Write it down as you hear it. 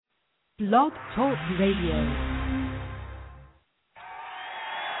Blog Talk Radio.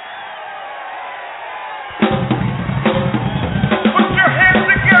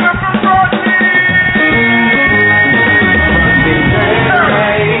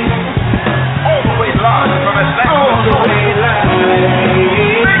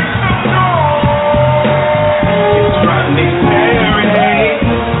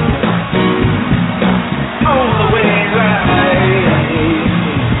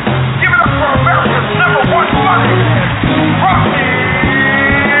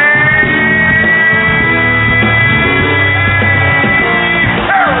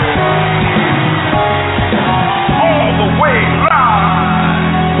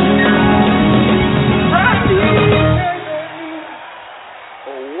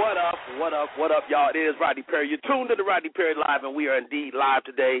 Rodney Perry. You're tuned to the Rodney Perry Live, and we are indeed live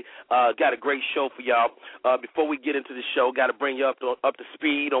today. Got a great show for y'all. Before we get into the show, got to bring you up to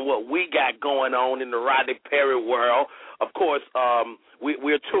speed on what we got going on in the Rodney Perry world. Of course,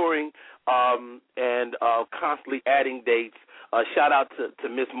 we're touring and constantly adding dates. Shout out to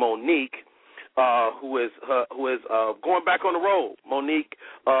Miss Monique, who is going back on the road. Monique,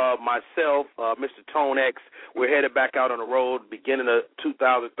 myself, Mr. Tone X, we're headed back out on the road beginning of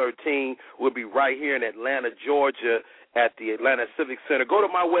 2013. We'll be right here in Atlanta, Georgia at the Atlanta Civic Center. Go to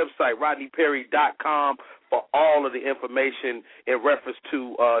my website, rodneyperry.com, for all of the information in reference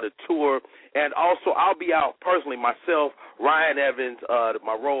to the tour. And also, I'll be out personally, myself, Ryan Evans,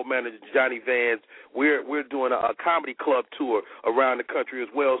 my road manager, Johnny Vance. We're doing a comedy club tour around the country as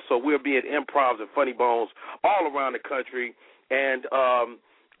well. So we'll be at Improvs and Funny Bones all around the country. And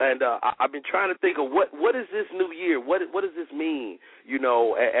I've been trying to think of what is this new year? What does this mean? You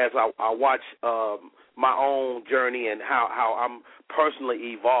know, as I watch my own journey and how I'm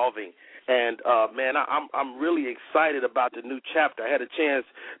personally evolving. And man, I'm really excited about the new chapter. I had a chance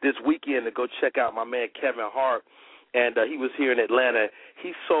this weekend to go check out my man Kevin Hart, and he was here in Atlanta.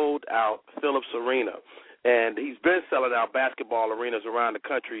 He sold out Phillips Arena, and he's been selling out basketball arenas around the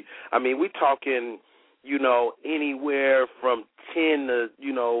country. I mean, we're talking, you know, anywhere from 10 to,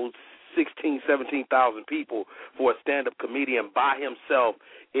 16, 17,000 people for a stand-up comedian by himself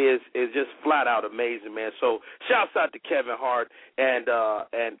is just flat out amazing, man. So shouts out to Kevin Hart and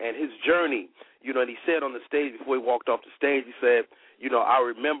his journey. You know, and he said on the stage before he walked off the stage, he said, I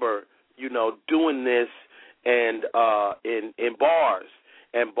remember, doing this and in bars.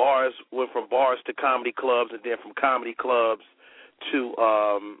 And bars went from bars to comedy clubs, and then from comedy clubs to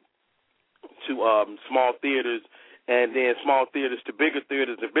small theaters, and then small theaters to bigger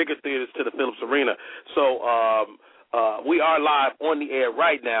theaters, and bigger theaters to the Phillips Arena. So we are live on the air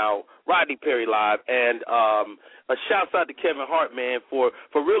right now, Rodney Perry Live, and a shouts out to Kevin Hart, man, for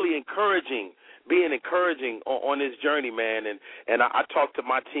really being encouraging on this journey, man. And I talked to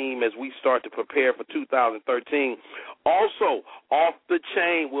my team as we start to prepare for 2013. Also, Off the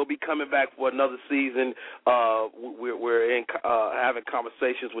Chain will be coming back for another season. We're having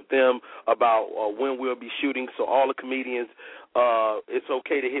conversations with them about when we'll be shooting. So all the comedians, it's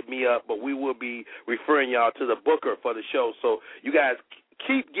okay to hit me up, but we will be referring y'all to the booker for the show. So you guys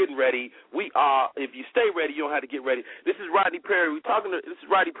keep getting ready. If you stay ready, you don't have to get ready. This is Rodney Perry. This is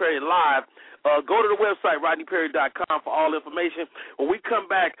Rodney Perry Live. Go to the website, rodneyperry.com, for all information. When we come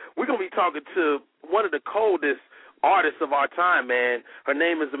back, we're going to be talking to one of the coldest artists of our time, man. Her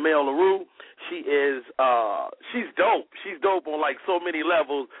name is Amel Larrieux. She's dope. She's dope on, like, so many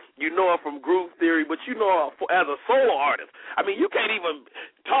levels. You know her from Groove Theory, but you know her as a solo artist. I mean, you can't even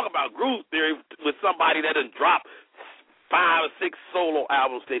talk about Groove Theory with somebody that done dropped 5 or 6 solo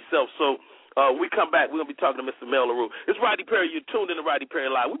albums themselves. So we come back, we're going to be talking to Mr. Amel Larrieux. It's Rodney Perry. You're tuned in to Rodney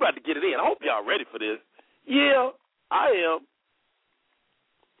Perry Live. We're about to get it in. I hope y'all ready for this. Yeah, I am.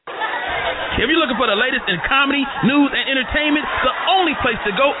 If you're looking for the latest in comedy, news, and entertainment, the only place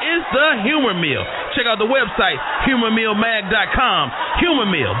to go is the Humor Mill. Check out the website, humormillmag.com.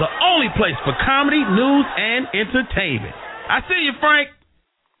 Humor Mill, the only place for comedy, news, and entertainment. I see you, Frank.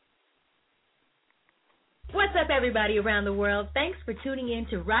 What's up, everybody around the world? Thanks for tuning in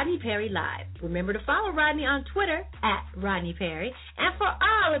to Rodney Perry Live. Remember to follow Rodney on Twitter @Rodney Perry. And for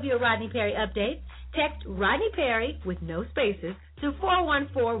all of your Rodney Perry updates, text Rodney Perry with no spaces to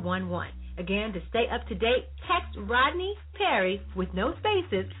 41411. Again, to stay up to date, text Rodney Perry with no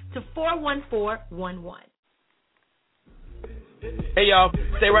spaces to 41411. Hey, y'all,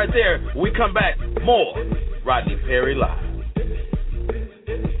 stay right there. When we come back, more Rodney Perry Live.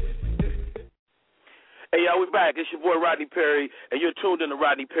 Hey, y'all, we're back. It's your boy Rodney Perry, and you're tuned in to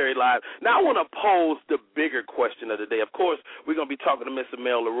Rodney Perry Live. Now, I want to pose the bigger question of the day. Of course, we're going to be talking to Miss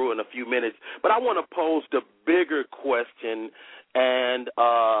Amel Larrieux in a few minutes, but I want to pose the bigger question, and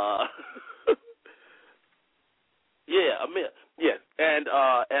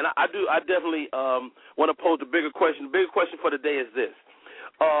I definitely want to pose a bigger question. The bigger question for the day is this.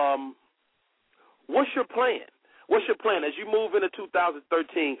 What's your plan? What's your plan as you move into 2013?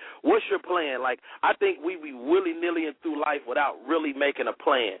 What's your plan? Like, I think we be willy-nilly through life without really making a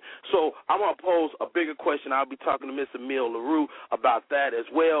plan. So I want to pose a bigger question. I'll be talking to Miss Amel Larrieux about that as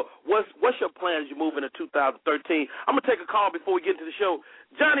well. What's your plan as you move into 2013? I'm going to take a call before we get into the show.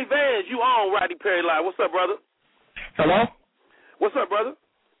 Johnny Vans, you on Rodney Perry Live. What's up, brother? Hello? What's up, brother?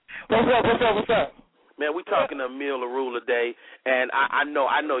 What's up? Man, we talking to Amel Larrieux today, and I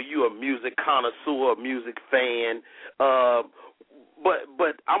know you a music connoisseur, a music fan, but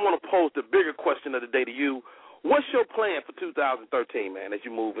I want to pose the bigger question of the day to you. What's your plan for 2013, man, as you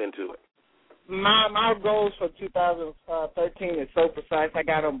move into it? My goals for 2013 is so precise. I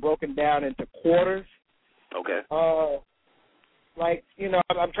got them broken down into quarters. Okay. I'm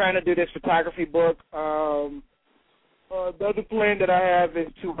trying to do this photography book. The other plan that I have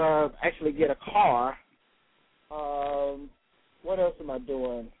is to actually get a car. What else am I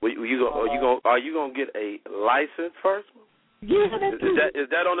doing? Are you gonna get a license first? Yeah, is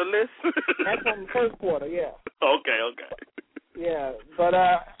that on the list? That's on the first quarter, yeah. Okay. Yeah, but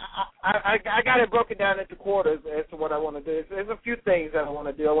I got it broken down into quarters as to what I want to do. There's a few things that I want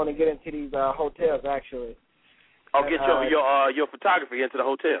to do. I want to get into these hotels actually. Get your photography into the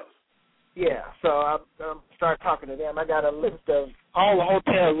hotels. Yeah, so I'm start talking to them. I got a list of all the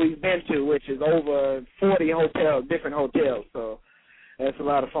hotels we've been to, which is over 40 different hotels. So that's a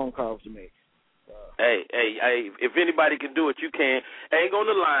lot of phone calls to make. Hey, if anybody can do it, you can. Hang on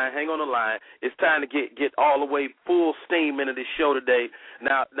the line. It's time to get all the way full steam into this show today.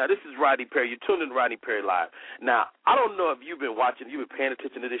 Now this is Rodney Perry. You're tuned in to Rodney Perry Live. Now, I don't know if you've been paying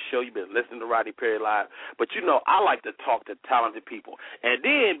attention to this show, you've been listening to Rodney Perry Live, but I like to talk to talented people. And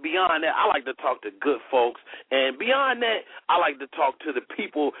then beyond that, I like to talk to good folks. And beyond that, I like to talk to the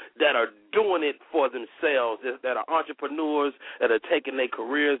people that are doing it for themselves, that are entrepreneurs, that are taking their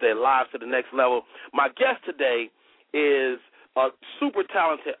careers, their lives to the next level. My guest today is a super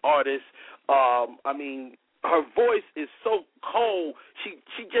talented artist. Her voice is so cold.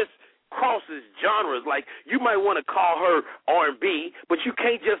 She just crosses genres. Like, you might want to call her R&B, but you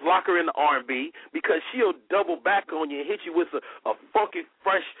can't just lock her in the R&B because she'll double back on you and hit you with a funky,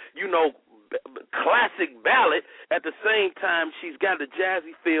 fresh, classic ballad. At the same time, she's got a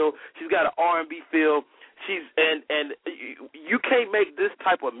jazzy feel. She's got an R&B feel. You can't make this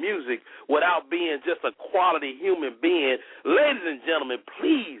type of music without being just a quality human being. Ladies and gentlemen,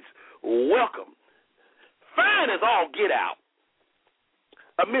 please welcome, fine as all get out,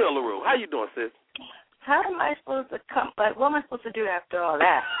 Amel Larrieux. How you doing, sis? How am I supposed to come? Like, what am I supposed to do after all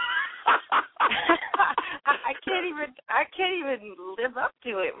that? I can't even live up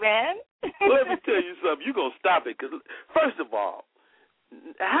to it, man. Well, let me tell you something. You're going to stop it because, first of all,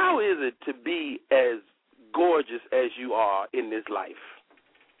 how is it to be as gorgeous as you are in this life?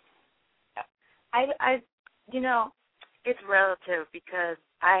 It's relative because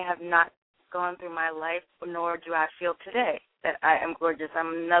I have not gone through my life, nor do I feel today that I am gorgeous.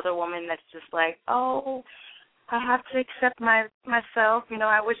 I'm another woman that's just like, oh, I have to accept myself.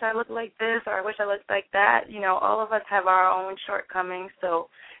 I wish I looked like this or I wish I looked like that. All of us have our own shortcomings, so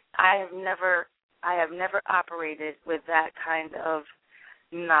I have never operated with that kind of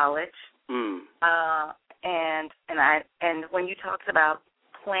knowledge. And when you talked about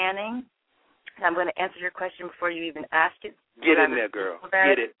planning, I'm going to answer your question before you even ask it. Get in there, girl.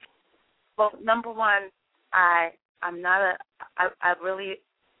 Get it. Well, number one, I really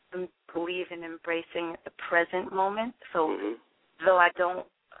believe in embracing the present moment. So though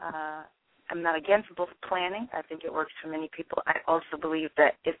I'm not against both planning. I think it works for many people. I also believe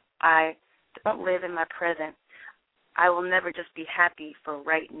that if I don't live in my present, I will never just be happy for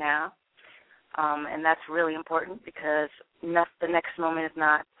right now. And that's really important because the next moment is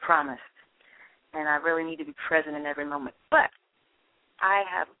not promised. And I really need to be present in every moment. But I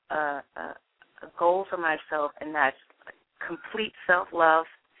have a goal for myself, and that's complete self-love.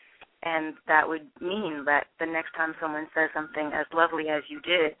 And that would mean that the next time someone says something as lovely as you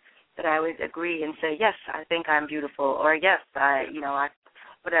did, that I would agree and say, yes, I think I'm beautiful, or yes, I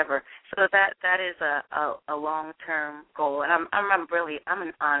whatever. So that is a long-term goal. And I'm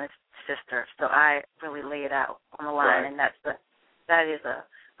an honest sister, so I really lay it out on the line, right. And that is a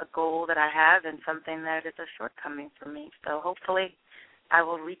goal that I have and something that is a shortcoming for me. So hopefully I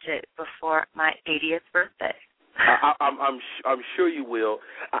will reach it before my 80th birthday. I'm sure you will.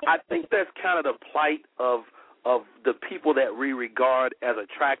 I think that's kind of the plight of the people that we regard as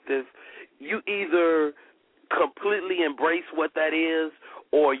attractive. You either completely embrace what that is,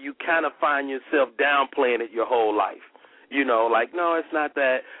 or you kind of find yourself downplaying it your whole life. you know, like, no, it's not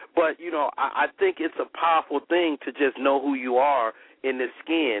that. But, you know, I think it's a powerful thing to just know who you are in this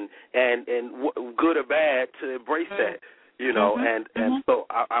skin and good or bad, to embrace that, you know. And so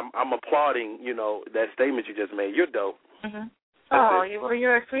I'm applauding, you know, that statement you just made. You're dope. Oh,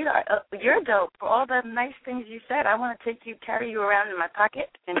 you're a sweetheart. You're dope. For all the nice things you said, I want to carry you around in my pocket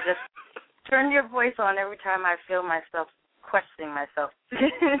and just turn your voice on every time I feel myself questioning myself.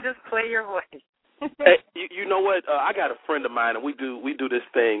 Just play your voice. Hey, you know what? I got a friend of mine, and we do this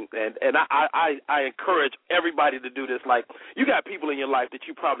thing, and I encourage everybody to do this. Like, you got people in your life that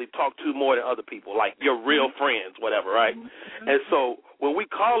you probably talk to more than other people, like your real friends, whatever, right? And so when we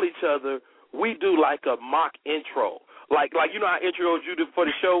call each other, we do like a mock intro. Like you know how I introed you for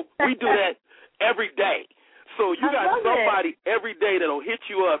the show? We do that every day. So you got somebody every day that'll hit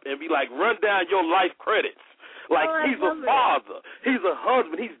you up and be like, run down your life credits. Like, he's a father, he's a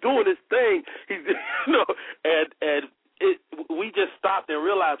husband, he's doing his thing, he's, you know, and we just stopped and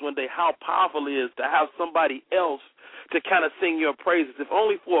realized one day how powerful it is to have somebody else to kind of sing your praises, if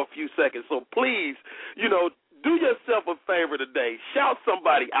only for a few seconds. So please, you know, do yourself a favor today. Shout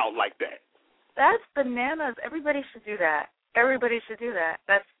somebody out like that. That's bananas. Everybody should do that. Everybody should do that.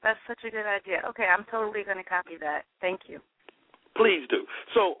 That's such a good idea. Okay, I'm totally going to copy that. Thank you. Please do.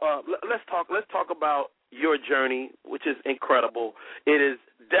 So let's talk about your journey, which is incredible. It is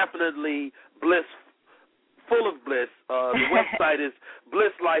definitely bliss, full of bliss. The website is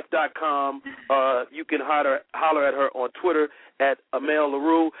blisslife.com. You can holler at her on Twitter at Amel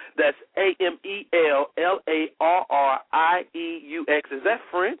Larrieux. That's AMELLARRIEUX. Is that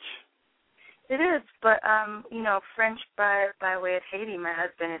French? It is, but you know, French by way of Haiti. My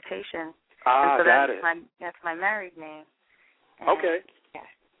husband is Haitian. Ah, so got it. That's my married name. And okay.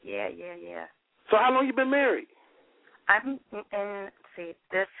 Yeah. So how long you been married? I'm in,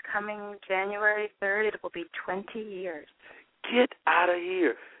 this coming January 3rd, it will be 20 years. Get out of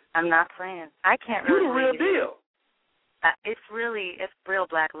here. I'm not playing. I can't really. You're the real deal. It's real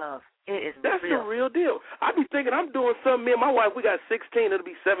black love. It is That's real. the real deal. I be thinking I'm doing something. Me and my wife, we got 16. It'll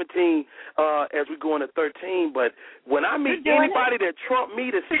be 17 as we go into 13. But when I meet anybody that trump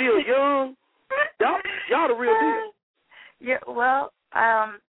me that's still young, y'all the real deal. Yeah, well,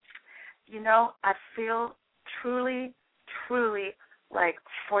 you know, I feel truly, like,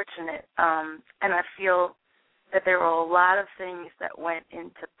 fortunate. And I feel that there were a lot of things that went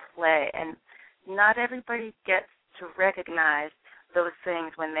into play. And not everybody gets to recognize those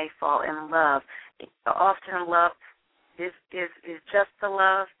things when they fall in love. Often love is just the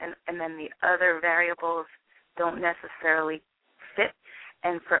love, and then the other variables don't necessarily fit.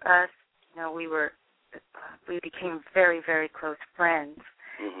 And for us, you know, we became very, very close friends,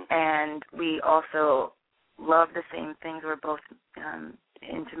 and we also love the same things. We're both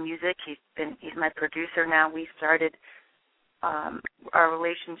into music. He's my producer now. We started our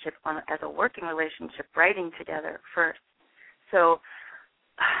relationship as a working relationship, writing together first. So,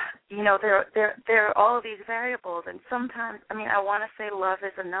 you know, there are all of these variables, and sometimes, I mean, I want to say love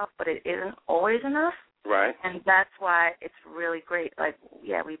is enough, but it isn't always enough. Right. And that's why it's really great. Like,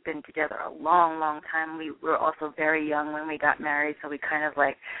 yeah, we've been together a long, long time. We were also very young when we got married, so we kind of,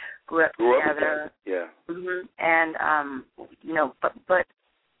 like, grew up together. Yeah. And, you know, but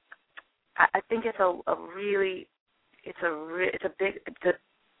I think it's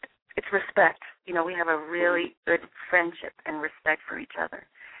it's respect. You know, we have a really good friendship and respect for each other.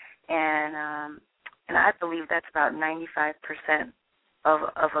 And I believe that's about 95% of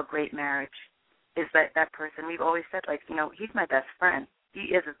a great marriage, is that person. We've always said, like, you know, he's my best friend.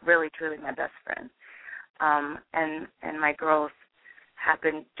 He is really, truly my best friend. And my girls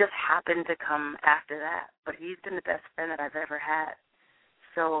just happened to come after that. But he's been the best friend that I've ever had.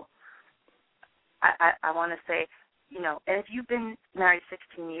 So I want to say, you know, and if you've been married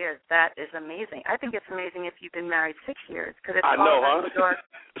 16 years, that is amazing. I think it's amazing if you've been married 6 years, because it's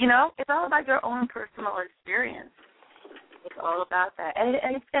it's all about your own personal experience. It's all about that.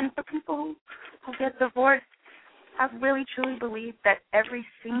 And for people who get divorced, I really truly believe that every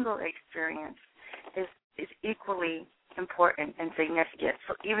single experience is equally important and significant.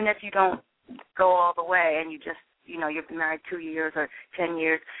 So even if you don't go all the way and you just, you know, you've been married 2 years or 10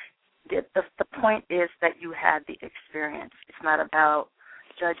 years, the point is that you had the experience. It's not about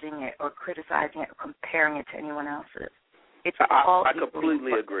judging it or criticizing it or comparing it to anyone else's. It's all I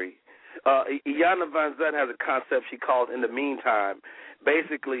completely agree. Iyanla Vanzant has a concept she calls "in the meantime."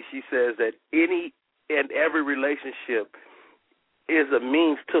 Basically, she says that any and every relationship is a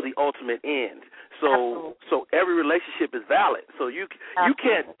means to the ultimate end. So every relationship is valid. So you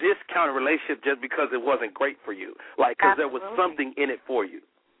can't discount a relationship just because it wasn't great for you, like because there was something in it for you.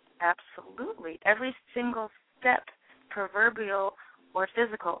 Absolutely. Every single step proverbial or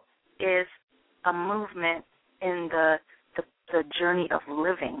physical, is a movement in the journey of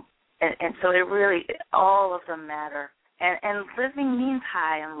living. And so it really, all of them matter. And living means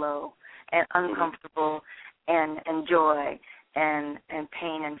high and low and uncomfortable and joy and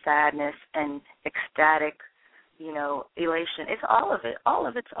pain and sadness and ecstatic, elation. It's all of it. All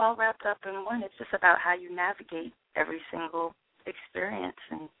of it's all wrapped up in one. It's just about how you navigate every single experience.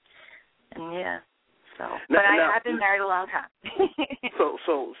 And yeah. So, but I've been married a long time.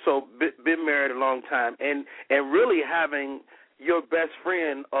 so been married a long time, and really having your best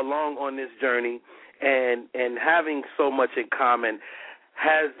friend along on this journey, and having so much in common,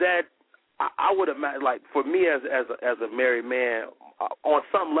 has that? I would imagine, like for me as a married man, on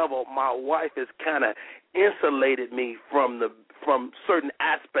some level, my wife has kind of insulated me from certain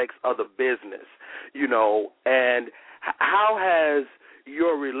aspects of the business, And how has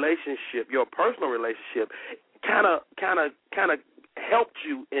your relationship, your personal relationship, kind of helped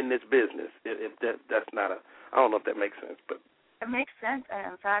you in this business? If that's not I don't know if that makes sense, but it makes sense,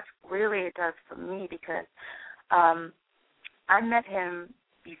 and in fact, really it does for me, because I met him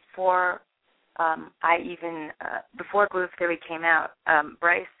before before Groove Theory came out.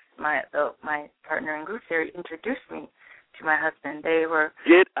 Bryce, my partner in Groove Theory, introduced me to my husband. They were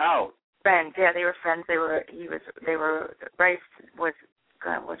friends. Yeah, they were friends. Bryce was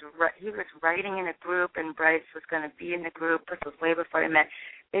writing in a group, and Bryce was going to be in the group. This was way before they met.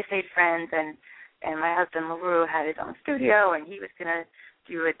 They stayed friends, and my husband Larrieux had his own studio, and he was going to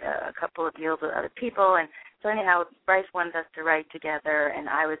do a couple of deals with other people. And so anyhow, Bryce wanted us to write together, and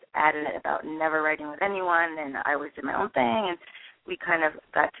I was adamant about never writing with anyone, and I was doing my own thing, and we kind of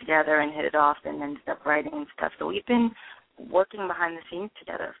got together and hit it off and ended up writing and stuff. So we've been working behind the scenes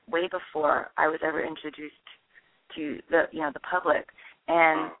together way before I was ever introduced to the public.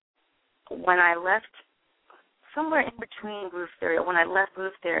 And when I left, somewhere in between Groove Theory, when I left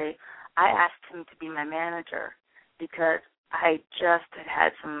Groove Theory, I asked him to be my manager, because I just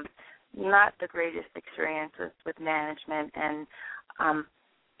had some not the greatest experiences with management, and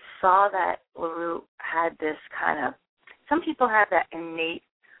saw that Larrieux had this kind of, some people have that innate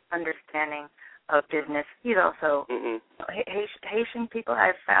understanding of business. He's also, Haitian people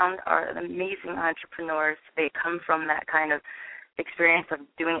I've found are amazing entrepreneurs. They come from that kind of experience of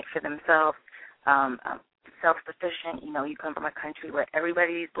doing it for themselves, self-sufficient. You come from a country where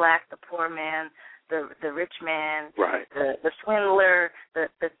everybody's black, the poor man, the rich man, right, the swindler, the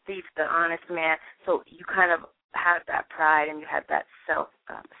thief, the honest man. So you kind of have that pride, and you have that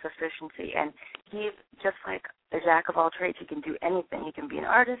self-sufficiency. And he's just like a jack of all trades. He can do anything. He can be an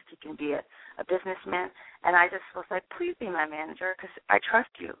artist. He can be a businessman. And I just was like, please be my manager, because I trust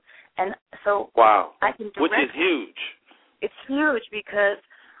you. And so I can direct. Which is huge. It's huge, because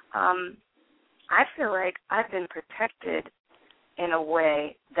I feel like I've been protected in a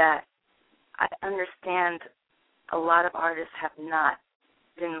way that I understand a lot of artists have not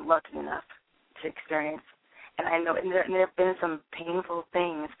been lucky enough to experience. And I know there have been some painful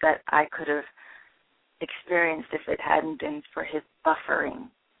things that I could have experienced if it hadn't been for his buffering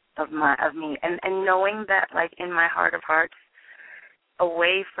of me. And knowing that, like, in my heart of hearts,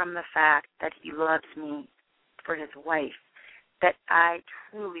 away from the fact that he loves me for his wife, that I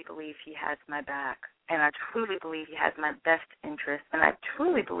truly believe he has my back, and I truly believe he has my best interest, and I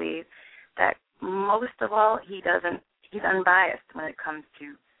truly believe that most of all, he's unbiased when it comes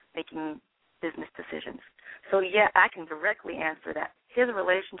to making business decisions. So, yeah, I can directly answer that. His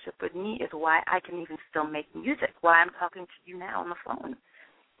relationship with me is why I can even still make music, why I'm talking to you now on the phone,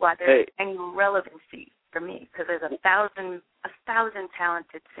 why there's any relevancy for me, because there's a thousand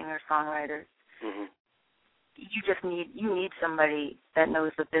talented singer-songwriters. Mm-hmm. You need somebody that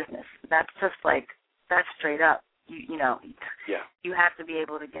knows the business. That's just like, that's straight up. You have to be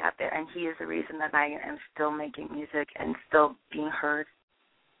able to get there, and he is the reason that I am still making music and still being heard.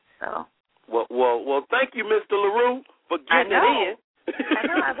 So. Well, thank you, Mr. Larrieux, for getting it in. I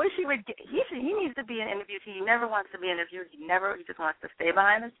know. I wish he would. He needs to be an interview. He never wants to be interviewed. He just wants to stay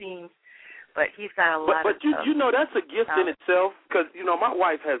behind the scenes. But he's got a lot of stuff. But that's a gift in itself, because, my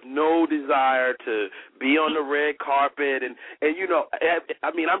wife has no desire to be on the red carpet. And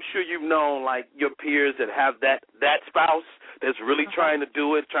I'm sure you've known, like, your peers that have that spouse that's really trying to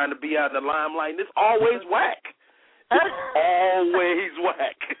do it, trying to be out in the limelight. And it's always whack. It's always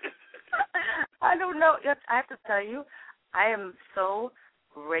whack. I don't know. I have to tell you, I am so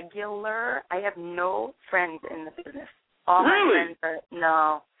regular. I have no friends in the business. All my friends are,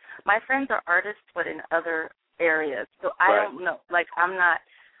 no. My friends are artists, but in other areas. So I don't know. Like,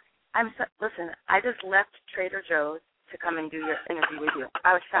 listen, I just left Trader Joe's to come and do your interview with you.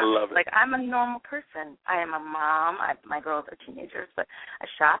 I was shocked. I love it. Like, I'm a normal person. I am a mom. My girls are teenagers, but I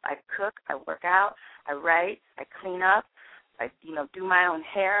shop, I cook, I work out, I write, I clean up, I, do my own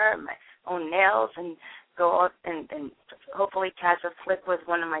hair, my own nails, and go out and hopefully catch a flick with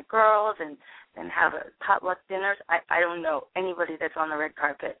one of my girls and have a potluck dinners. I don't know anybody that's on the red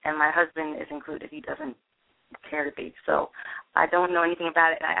carpet, and my husband is included. He doesn't care to be. So I don't know anything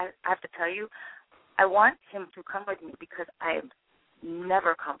about it. And I have to tell you, I want him to come with me because I'm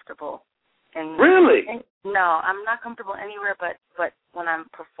never comfortable. And really? No, I'm not comfortable anywhere but when I'm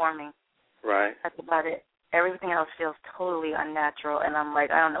performing. Right. That's about it. Everything else feels totally unnatural, and I'm like,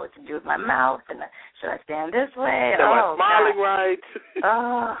 I don't know what to do with my mouth, and should I stand this way? Am I smiling right?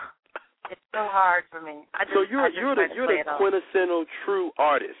 Oh, it's so hard for me. So you're the quintessential true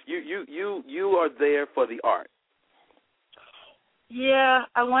artist. You are there for the art. Yeah,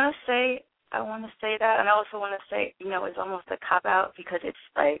 I want to say that, and I also want to say, it's almost a cop out because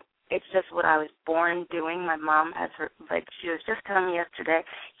it's just what I was born doing. My mom has she was just telling me yesterday,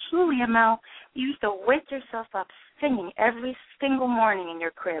 Julia, Amel, you used to wake yourself up singing every single morning in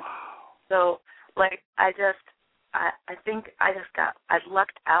your crib. So, I think I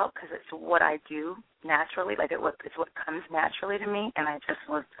lucked out because it's what I do naturally. It's what comes naturally to me, and I just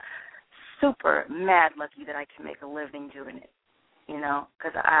was super mad lucky that I can make a living doing it,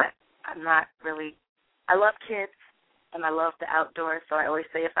 because I'm not really, I love kids, and I love the outdoors, so I always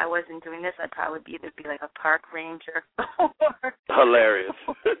say if I wasn't doing this, I'd probably either be like a park ranger or hilarious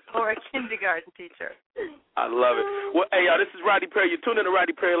or a kindergarten teacher. I love it. Well, hey, y'all, this is Rodney Perry. You're tuning in to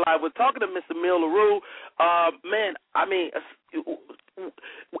Rodney Perry Live. We're talking to Mr. Amel Larrieux. Man, I mean,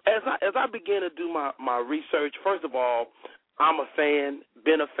 as I begin to do my research, first of all, I'm a fan,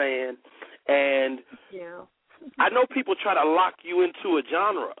 been a fan, and Thank you. I know people try to lock you into a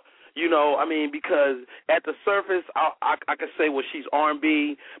genre. Because at the surface, I could say, well, she's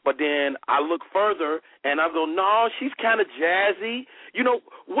R&B, but then I look further and I go, no, she's kind of jazzy.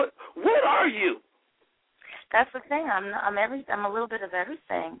 What are you? That's the thing. I'm a little bit of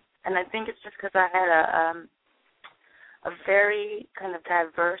everything, and I think it's just because I had a very kind of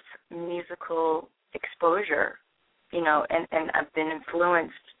diverse musical exposure, and I've been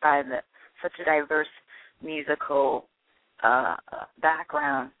influenced by such a diverse musical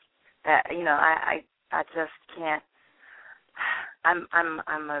background. That I just can't.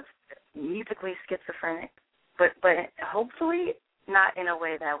 I'm a musically schizophrenic, but hopefully not in a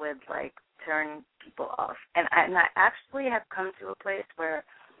way that would turn people off. And I actually have come to a place where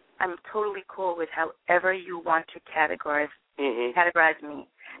I'm totally cool with however you want to categorize me,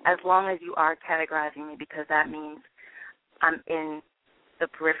 as long as you are categorizing me, because that means I'm in the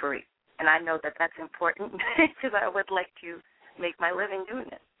periphery, and I know that that's important because I would like to make my living doing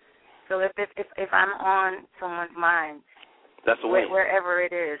it. So if I'm on someone's mind, that's a win. Wherever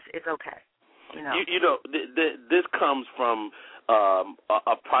it is, it's okay. This comes from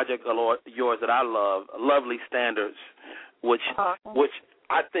a project of yours that I love, Lovely Standards, which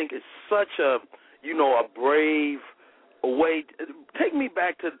I think is such a brave way. Take me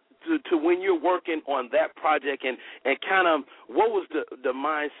back to when you're working on that project and kind of what was the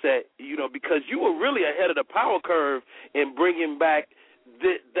mindset, because you were really ahead of the power curve in bringing back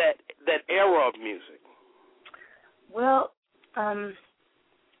that era of music. Well,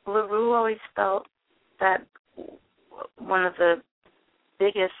 Larrieux always felt that one of the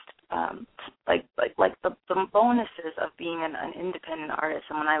biggest, the bonuses of being an independent artist,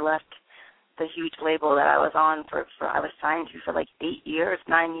 and when I left the huge label that I was on I was signed to for 9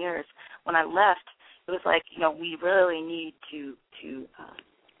 years. When I left, it was we really need to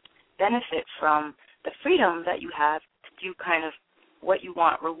benefit from the freedom that you have to do kind of what you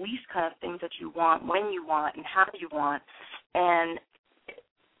want, release kind of things that you want, when you want, and how you want. And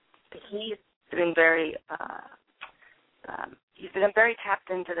he's been very tapped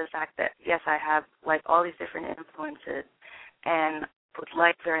into the fact that, yes, I have all these different influences, and would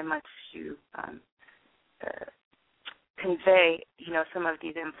like very much to convey, some of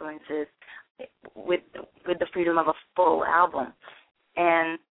these influences with the freedom of a full album.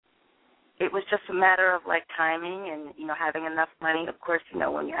 And it was just a matter of timing and having enough money. Of course,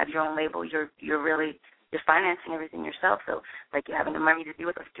 when you have your own label, you're financing everything yourself. So you having the money to do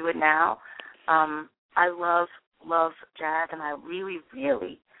it, let's do it now. I love jazz, and I really,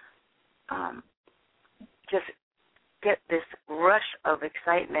 really just get this rush of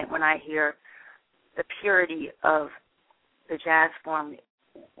excitement when I hear the purity of the jazz form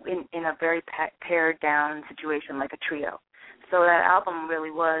in a very pared down situation like a trio. So that album really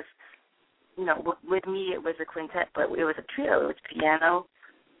was. With me, it was a quintet, but it was a trio. It was piano,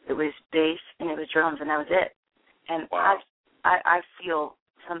 it was bass, and it was drums, and that was it. And wow. I feel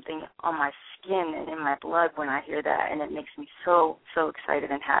something on my skin and in my blood when I hear that, and it makes me so excited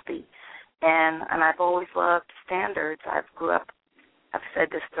and happy. And I've always loved standards. I've said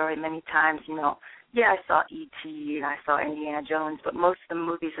this story many times, you know. Yeah, I saw E.T. and I saw Indiana Jones, but most of the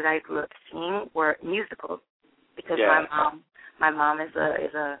movies that I grew up seeing were musicals because my mom is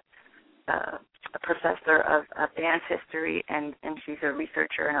a professor of dance history, and she's a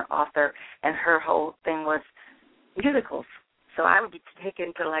researcher and an author, and her whole thing was musicals. So I would be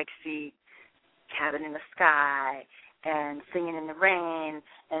taken to like see Cabin in the Sky and Singing in the Rain,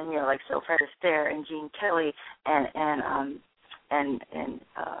 and you know, like So Fred Astaire and Gene Kelly, and I'm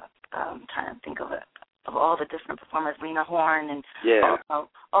trying to think of all the different performers, Lena Horne, and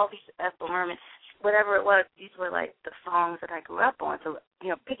all these Ethel Merman, whatever it was. These were like the songs that I grew up on. So you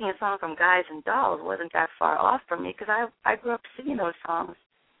know, picking a song from Guys and Dolls wasn't that far off from me because I grew up singing those songs.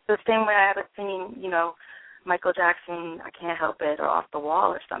 The same way I was singing, you know, Michael Jackson, I Can't Help It, or Off the Wall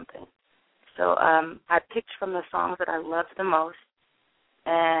or something. So I picked from the songs that I loved the most,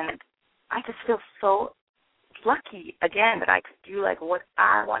 and I just feel so lucky, again, that I could do, like, what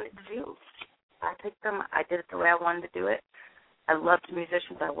I wanted to do. I picked them. I did it the way I wanted to do it. I loved the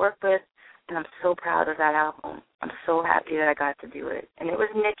musicians I worked with, and I'm so proud of that album. I'm so happy that I got to do it. And it was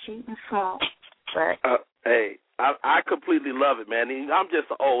niche and small, but... Hey, I completely love it, man. I'm just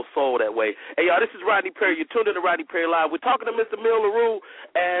an old soul that way. Hey, y'all, this is Rodney Perry. You're tuned in to Rodney Perry Live. We're talking to Mr. Amel Larrieux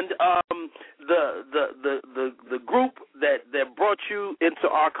and the group that brought you into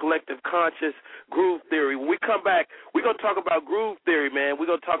our collective conscious, Groove Theory. When we come back, we're going to talk about Groove Theory, man. We're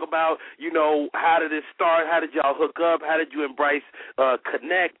going to talk about, you know, how did it start? How did y'all hook up? How did you embrace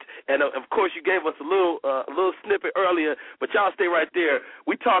Connect? And, of course, you gave us a little snippet earlier, but y'all stay right there.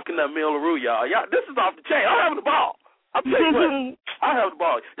 We're talking to Amel Larrieux, y'all. This is off the chain. I'm having the ball. I'll tell you what. I have the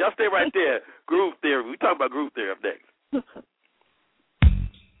ball. Y'all stay right there. Groove Theory. We talk about Groove Theory up next.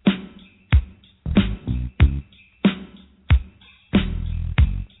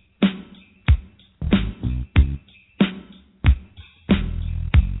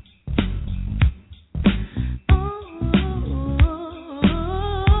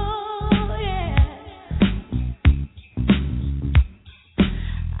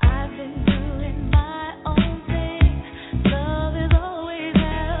 Love is always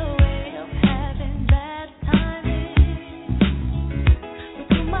a way of having bad timing.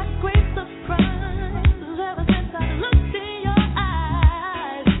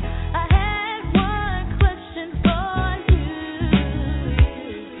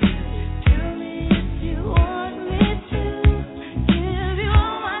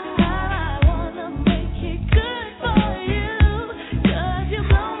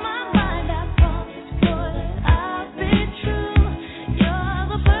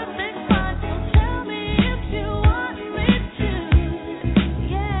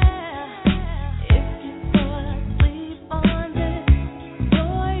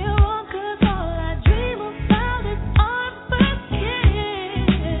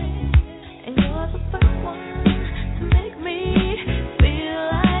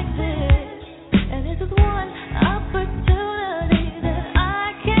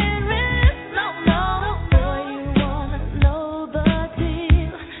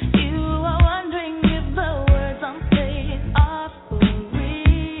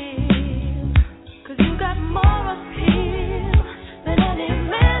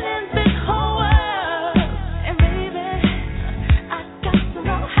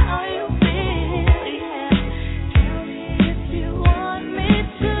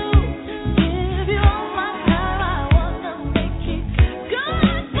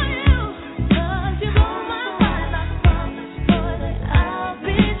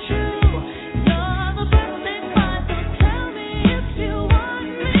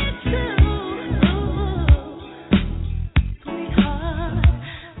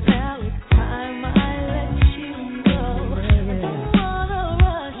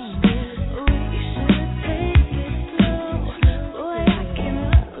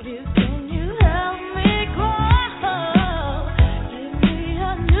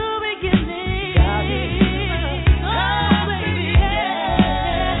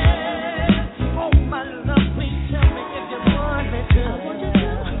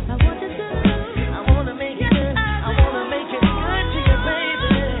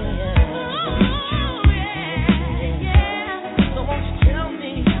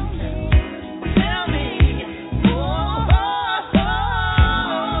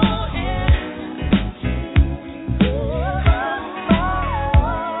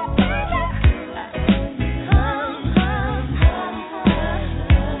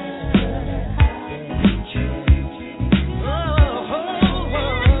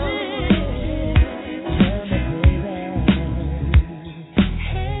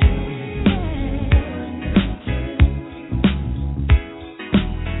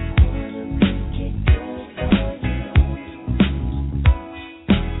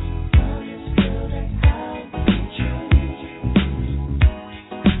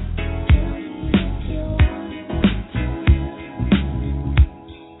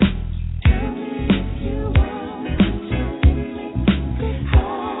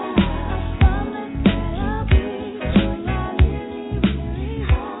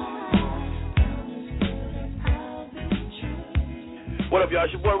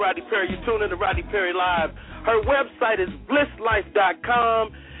 Perry. You tune in to Rodney Perry Live. Her website is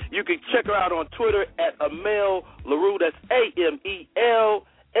blisslife.com. You can check her out on Twitter at Amel Larrieux. That's AmelLarrieux,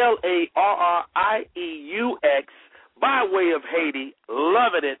 by way of Haiti.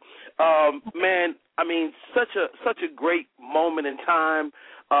 Loving it. Man, I mean, such a great moment in time.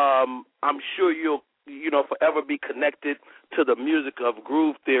 I'm sure you'll forever be connected to the music of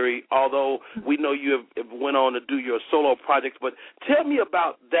Groove Theory, although we know you have went on to do your solo projects. But tell me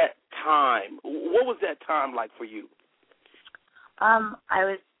about that time. What was that time like for you? I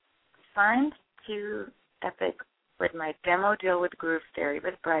was signed to Epic with my demo deal with Groove Theory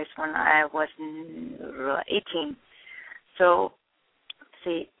with Bryce when I was 18. So,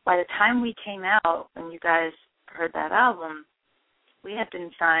 see, by the time we came out, when you guys heard that album, we had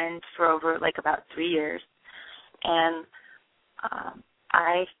been signed for over about 3 years. And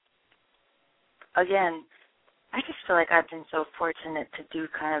I just feel like I've been so fortunate to do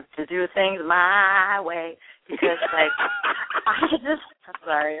things my way because I'm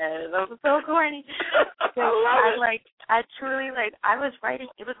sorry, that was so corny. I truly I was writing,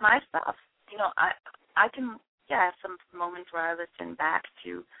 it was my stuff. I can have some moments where I listen back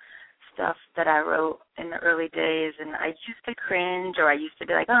to stuff that I wrote in the early days, and I used to cringe, or I used to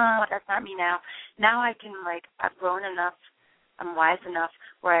be like, oh, that's not me now. Now I can, I've grown enough, I'm wise enough,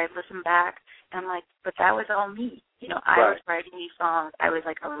 where I listen back, and I'm like, but that was all me. I was writing these songs. I was,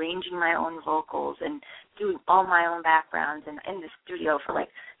 arranging my own vocals and doing all my own backgrounds, and in the studio for,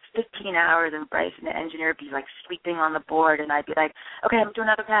 15 hours, and Bryce and the engineer would be, sleeping on the board, and I'd be like, okay, I'm doing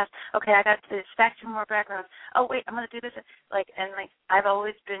another pass. Okay, I got to stack 2 more backgrounds. Oh, wait, I'm going to do this. I've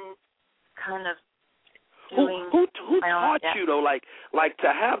always been kind of doing who taught you though? To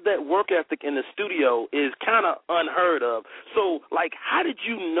have that work ethic in the studio is kind of unheard of. So how did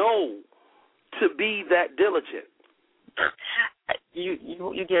you know to be that diligent? You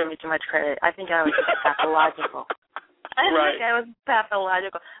giving me too much credit. I think I was just pathological. I think I was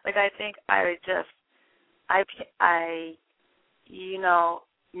pathological. I think I just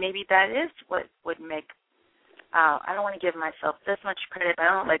maybe that is what would make. I don't want to give myself this much credit, but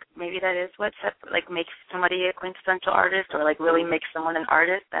I don't maybe that is what makes somebody a quintessential artist, or really makes someone an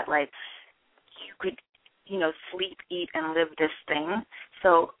artist, that you could sleep, eat, and live this thing,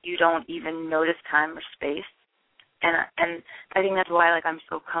 so you don't even notice time or space. And I think that's why I'm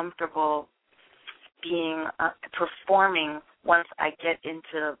so comfortable being performing once I get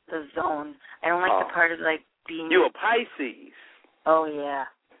into the zone. I don't like the part of being. You're a Pisces. Oh yeah.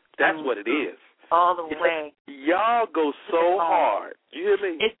 That's what it is. All the way. Y'all go so hard. You hear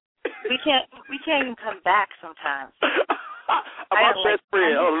me? We can't even come back sometimes. My best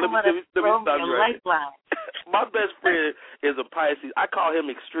friend. Let me stop you right there. My best friend is a Pisces. I call him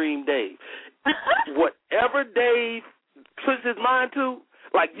Extreme Dave. Whatever Dave puts his mind to,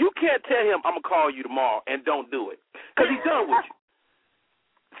 you can't tell him I'm gonna call you tomorrow and don't do it, because he's done with you.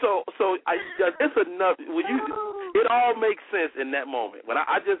 So it's enough. It all makes sense in that moment. When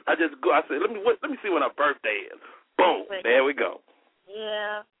I just go, I say, let me see when our birthday is. Boom, there we go.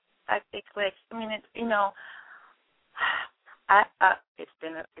 Yeah, I think it's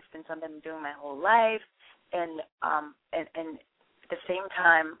been something I've been doing my whole life, and at the same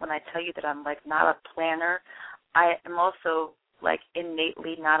time, when I tell you that I'm not a planner, I am also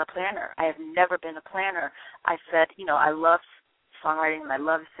innately not a planner. I have never been a planner. I said, I love songwriting and I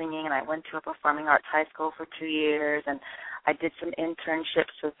love singing, and I went to a performing arts high school for 2 years, and I did some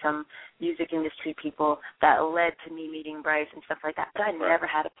internships with some music industry people that led to me meeting Bryce and stuff like that. But I never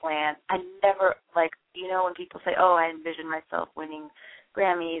had a plan. I never, when people say, oh, I envision myself winning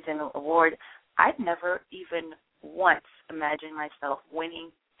Grammys and awards, I'd never even once imagined myself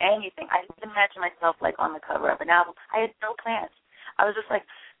winning anything. I didn't imagine myself on the cover of an album. I had no plans. I was just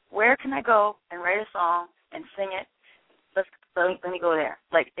where can I go and write a song and sing it? Let me go there.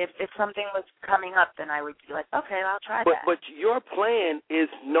 If something was coming up, then I would be okay, I'll try that. But your plan is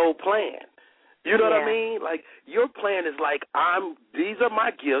no plan. You know what I mean? Your plan is these are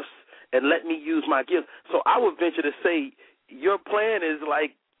my gifts, and let me use my gifts. So I would venture to say your plan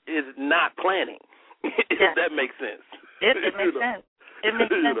is not planning. If that makes sense. It makes sense. It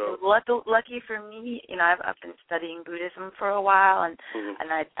makes sense. Lucky for me, I've been studying Buddhism for a while, and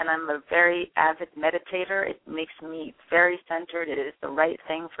I'm a very avid meditator. It makes me very centered. It is the right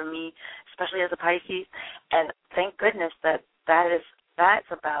thing for me, especially as a Pisces. And thank goodness that's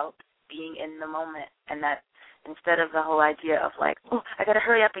about being in the moment, and that instead of the whole idea of I got to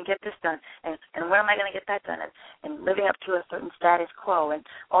hurry up and get this done, and when am I going to get that done, and living up to a certain status quo, and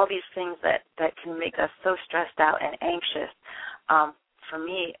all these things that can make us so stressed out and anxious. For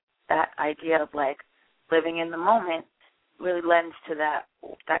me, that idea of living in the moment really lends to that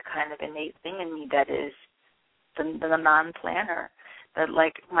kind of innate thing in me that is the non-planner. That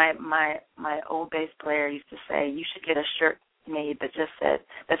like my old bass player used to say, you should get a shirt made that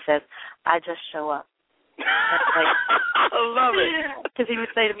says I just show up. Like, I love it. Because he would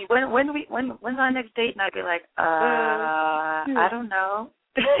say to me, when's our next date? And I'd be like, I don't know.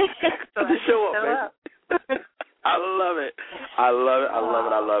 So just show up, baby. I love it. I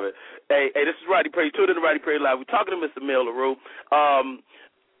love it. Hey, this is Rodney Perry. Tuned in to Rodney Perry Live. We're talking to Mr. Amel Larrieux.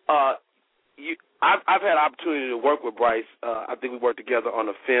 I've had an opportunity to work with Bryce. I think we worked together on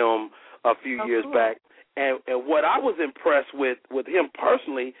a film a few years back. And what I was impressed with him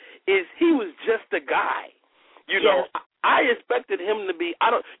personally is he was just a guy. You know, I expected him to be,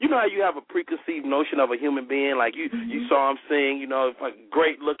 you know how you have a preconceived notion of a human being, like you saw him sing, you know, like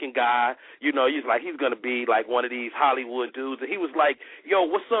great looking guy, you know, he's going to be like one of these Hollywood dudes, and he was like, yo,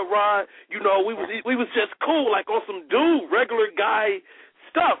 what's up, Rod? You know, we was just cool, like on some regular guy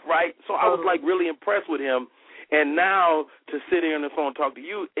stuff, right? So I was like really impressed with him. And now to sit here on the phone and talk to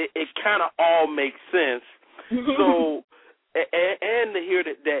you, it kind of all makes sense. So, and to hear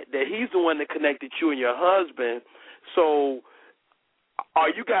that he's the one that connected you and your husband. So, are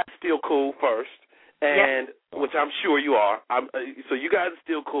you guys still cool first? And which I'm sure you are. So you guys are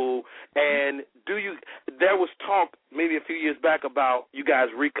still cool. And there was talk maybe a few years back about you guys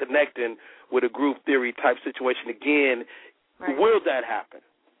reconnecting with a group theory type situation again. Right. Will that happen?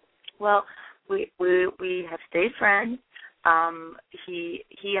 Well, we have stayed friends. He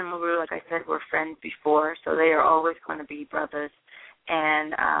and Larrieux, like I said, were friends before, so they are always going to be brothers.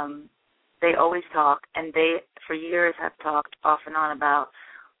 And they always talk, and they, for years, have talked off and on about,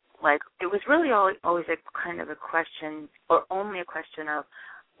 like, it was really always a kind of a question, or only a question of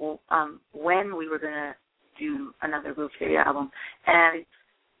when we were going to do another group theory album. And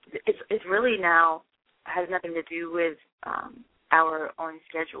it's really now has nothing to do with our own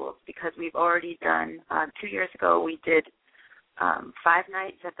schedules, because we've already done, 2 years ago, we did 5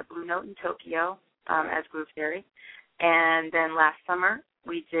 nights at the Blue Note in Tokyo as group theory. And then last summer,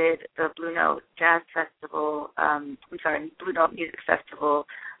 we did the Blue Note Jazz Festival, Blue Note Music Festival.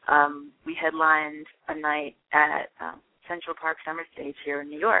 We headlined a night at Central Park Summer Stage here in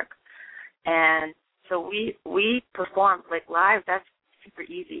New York. And so we performed, like, live. That's super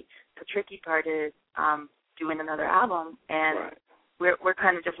easy. The tricky part is doing another album, and we're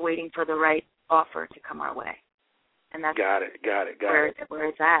kind of just waiting for the right offer to come our way. And that's got it. Where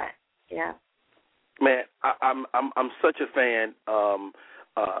it's at. Yeah. Man, I'm such a fan.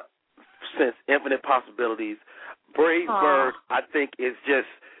 Since Infinite Possibilities, Brave Bird, I think, is just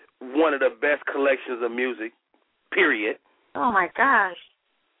one of the best collections of music. Period. Oh my gosh!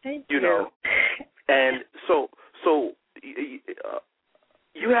 Thank you. You know, and so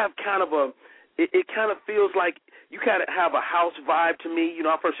you have kind of a. It kind of feels like you kind of have a house vibe to me. You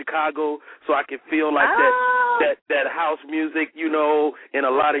know, I'm from Chicago, so I can feel like that house music, you know, in a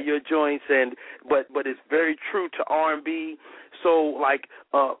lot of your joints, but it's very true to R&B. So, like,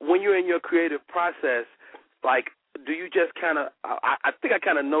 when you're in your creative process, like, do you just kind of, I think I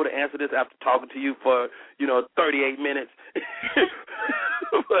kind of know the answer to this after talking to you for, 38 minutes.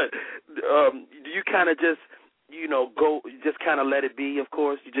 But do you kind of just, go, just kind of let it be, of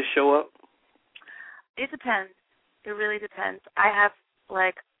course? You just show up? It depends. It really depends. I have,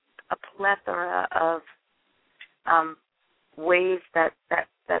 like, a plethora of ways that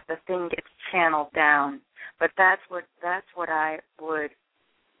the thing gets channeled down. But that's what I would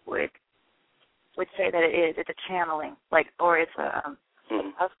say that it is. It's a channeling, like, or it's a.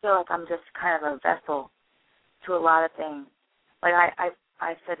 I feel like I'm just kind of a vessel to a lot of things. Like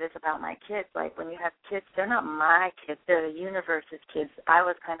I said this about my kids. Like, when you have kids, they're not my kids; they're the universe's kids. I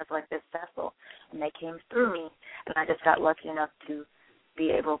was kind of like this vessel, and they came through me, and I just got lucky enough to be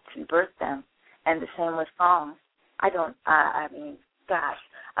able to birth them. And the same with songs. I mean, gosh,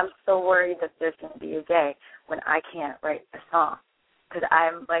 I'm so worried that there's going to be a day when I can't write a song, because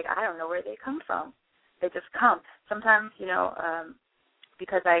I'm like, I don't know where they come from. They just come. Sometimes,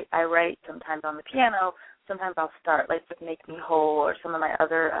 because I write sometimes on the piano, sometimes I'll start, like, with Make Me Whole or some of my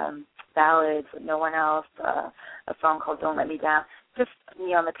other ballads with No One Else, a song called Don't Let Me Down, just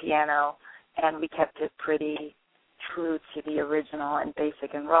me on the piano, and we kept it pretty true to the original and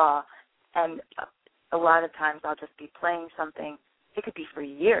basic and raw. And a lot of times I'll just be playing something. It could be for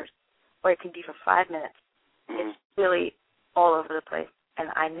years, or it could be for 5 minutes. It's really all over the place, and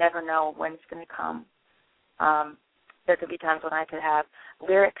I never know when it's going to come. There could be times when I could have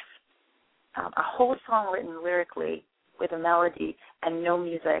lyrics, a whole song written lyrically with a melody and no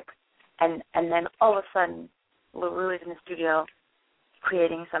music, and then all of a sudden Larrieux is in the studio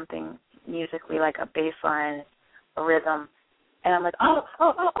creating something musically, like a bass line a rhythm, and I'm like, oh,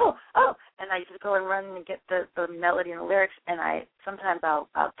 and I just go and run and get the melody and the lyrics, and sometimes I'll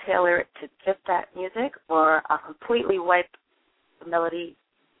tailor it to fit that music, or I'll completely wipe the melody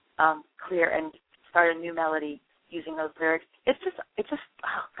clear and start a new melody using those lyrics. It's just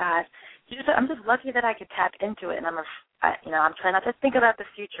oh God, I'm just lucky that I could tap into it, and I'm trying not to think about the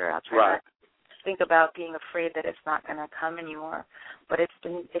future. I'll try not to think about being afraid that it's not going to come anymore. But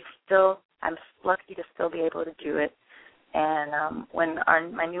I'm lucky to still be able to do it. And when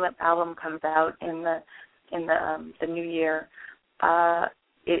my new album comes out in the new year, I'm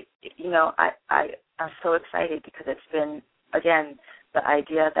so excited because it's been, again, the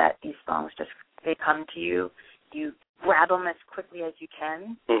idea that these songs they come to you, you grab them as quickly as you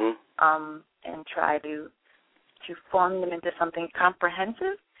can, and try to form them into something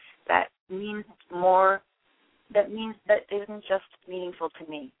comprehensive that means more, that isn't just meaningful to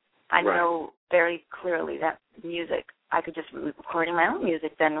me. I know very clearly that music, I could just be recording my own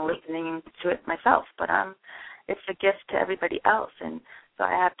music then and listening to it myself, but it's a gift to everybody else, and so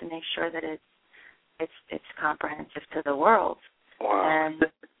I have to make sure that it's comprehensive to the world. Wow. And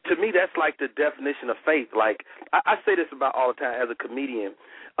to me, that's like the definition of faith. Like, I say this about all the time as a comedian.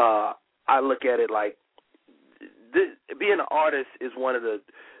 I look at it like being an artist is one of the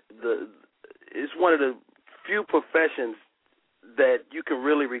few professions that you can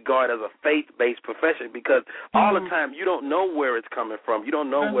really regard as a faith-based profession, because all the time you don't know where it's coming from. You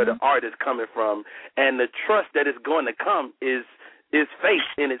don't know where the art is coming from, and the trust that it's going to come is faith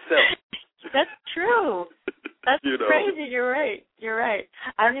in itself. That's true. That's crazy. You're right.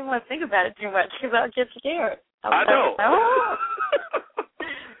 I don't even want to think about it too much because I'll get scared. I know.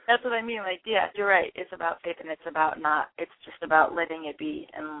 That's what I mean. Like, yeah, you're right. It's about faith, and it's just about letting it be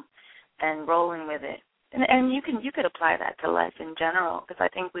and rolling with it. And you could apply that to life in general, because I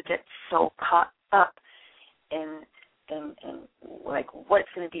think we get so caught up in like what's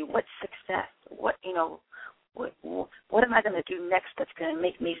going to be, what's success, what am I going to do next that's going to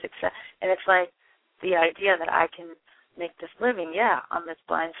make me success? And it's like the idea that I can make this living, on this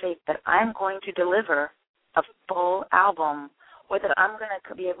blind faith, that I'm going to deliver a full album, or that I'm going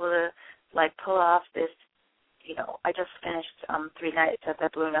to be able to like pull off this. I just finished 3 nights at the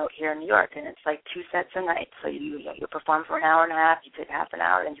Blue Note here in New York, and it's like 2 sets a night. So you perform for an hour and a half, you take half an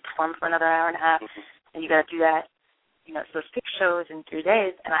hour, then you perform for another hour and a half, and you got to do that. So 6 shows in 3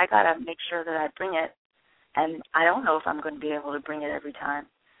 days, and I got to make sure that I bring it. And I don't know if I'm going to be able to bring it every time,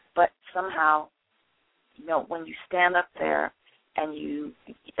 but somehow, when you stand up there and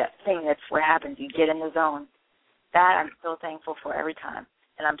that thing, that's what happens. You get in the zone. That I'm so thankful for every time,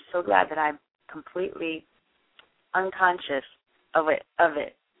 and I'm so glad that I'm completely unconscious of it,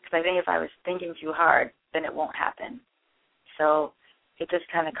 because I think if I was thinking too hard, then it won't happen. So it just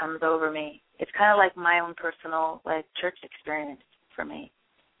kind of comes over me. It's kind of like my own personal church experience for me.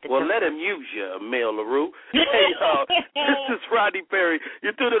 Well, let him use you, Amel Larrieux. Hey, this is Rodney Perry.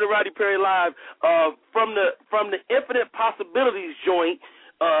 You're tuned to the Rodney Perry Live from the Infinite Possibilities joint.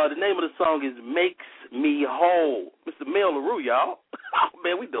 The name of the song is "Makes Me Whole." Mr. Amel Larrieux, y'all. Oh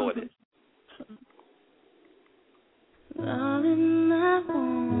man, we doing it. Darling, I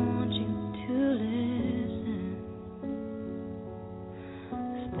want you to listen.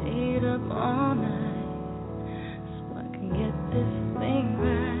 Stayed up all night so I can get this thing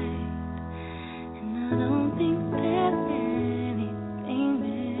right. And I don't think there's anything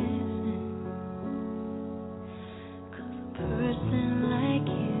missing. 'Cause a person like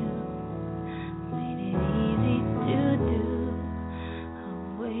you made it easy to do. I'll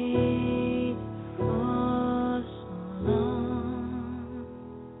wait for so long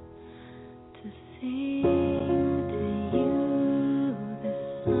to sing to you this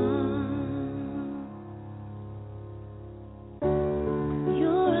song.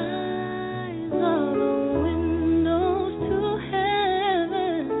 Your eyes are the windows to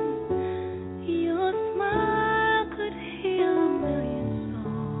heaven. Your smile could heal a million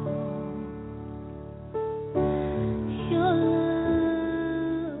souls. Your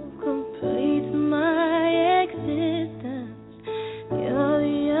love completes my existence. You're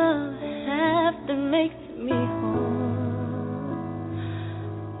the other half that makes me whole.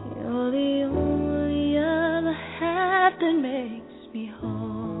 You're the only other half that makes me whole.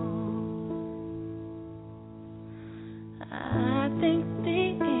 I think the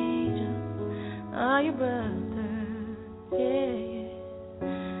angels are your brothers, yeah.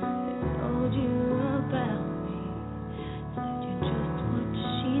 They told you about me, said you're just what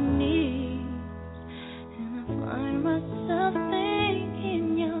she needs. And I find myself thinking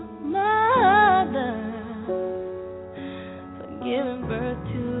your mother for giving birth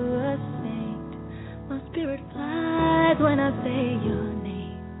to a saint. My spirit flies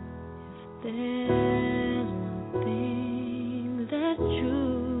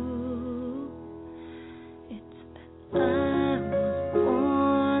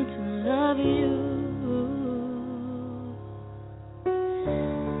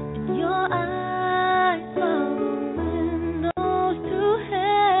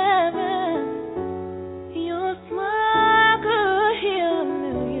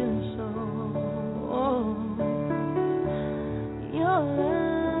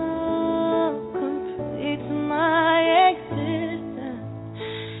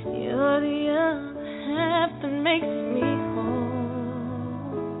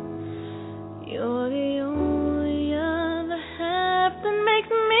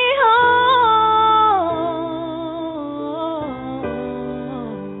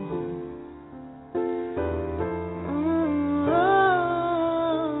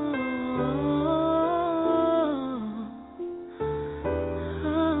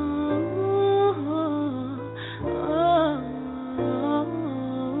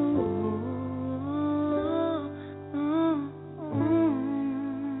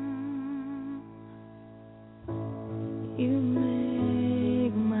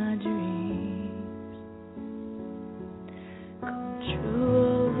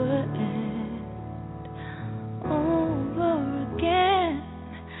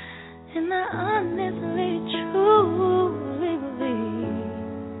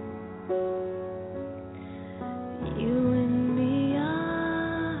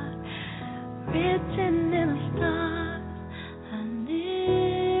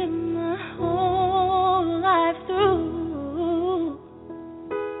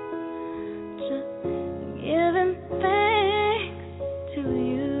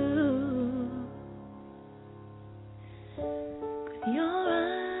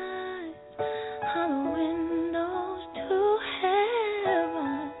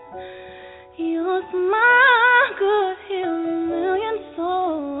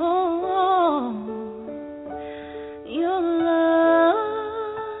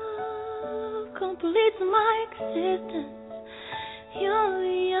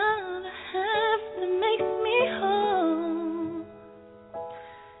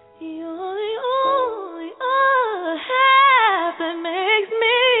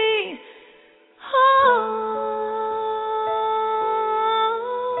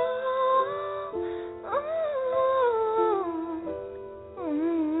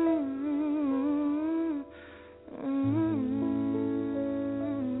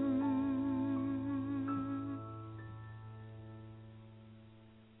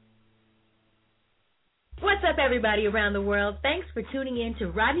up, everybody around the world? Thanks for tuning in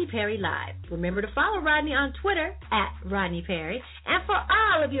to Rodney Perry Live. Remember to follow Rodney on Twitter @Rodney Perry. And for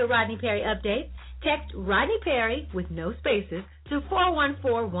all of your Rodney Perry updates, text Rodney Perry with no spaces to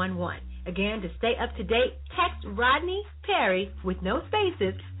 41411. Again, to stay up to date, text Rodney Perry with no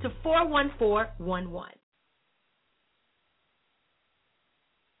spaces to 41411.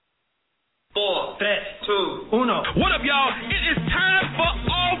 4, 3, 2, 1. What up, y'all? It is time for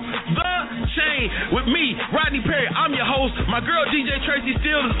Off the Chain with me, Rodney Perry. I'm your host. My girl, DJ Tracy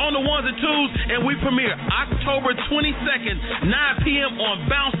Steele, is on the ones and twos, and we premiere October 22nd, 9 p.m.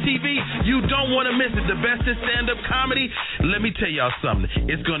 on Bounce TV. You don't want to miss it. The best in stand-up comedy. Let me tell y'all something.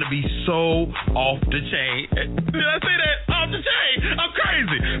 It's going to be so off the chain. Did I say that? Off the chain. I'm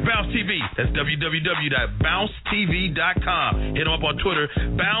crazy. Bounce TV. That's www.bouncetv.com. Hit them up on Twitter.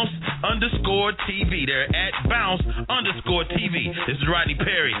 Bounce_TV. They're at Bounce_TV. This is Rodney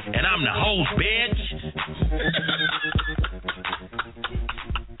Perry, and I'm the host, bitch.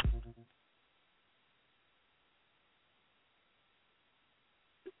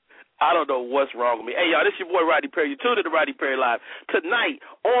 I don't know what's wrong with me. Hey, y'all, this is your boy Rodney Perry. You're tuned to the Rodney Perry Live. Tonight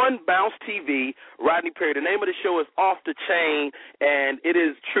on Bounce TV, Rodney Perry. The name of the show is Off the Chain, and it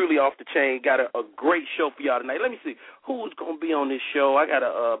is truly off the chain. Got a great show for y'all tonight. Let me see who's going to be on this show. I got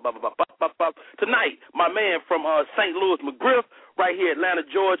tonight, my man from St. Louis, McGriff, right here, Atlanta,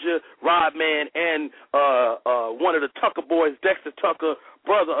 Georgia, Rodman, and one of the Tucker boys, Dexter Tucker,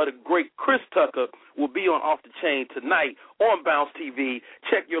 brother of the great Chris Tucker, will be on Off the Chain tonight on Bounce TV.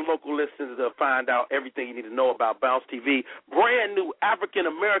 Check your local listings to find out everything you need to know about Bounce TV. Brand new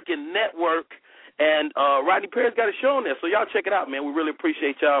African-American network. And Rodney Perry's got a show on there, so y'all check it out, man. We really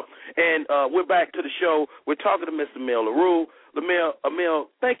appreciate y'all. And we're back to the show. We're talking to Mr. Amel Larrieux. Amel,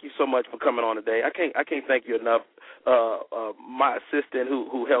 thank you so much for coming on today. I can't thank you enough. My assistant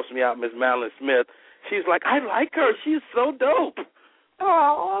who helps me out, Ms. Madeline Smith, she's like, I like her. She's so dope.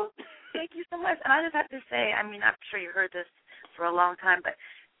 Oh, thank you so much. And I just have to say, I mean, I'm sure you heard this for a long time, but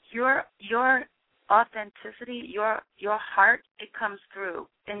your authenticity, your heart, it comes through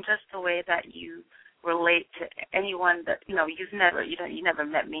in just the way that you relate to anyone that, you never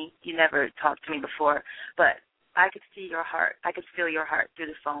met me, you never talked to me before, but I could see your heart. I could feel your heart through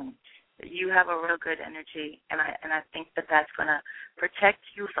the phone. You have a real good energy, and I think that's going to protect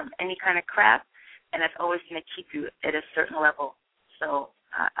you from any kind of crap, and that's always going to keep you at a certain level. So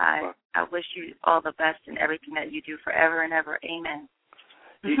I wish you all the best in everything that you do forever and ever. Amen.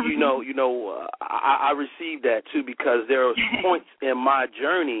 I received that too, because there are points in my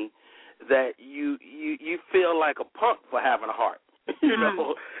journey that you feel like a punk for having a heart.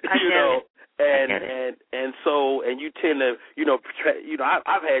 And you tend to,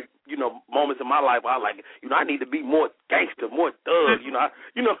 I've had, moments in my life where I like, I need to be more gangster, more thug.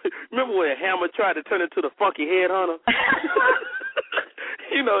 Remember when Hammer tried to turn into the funky headhunter?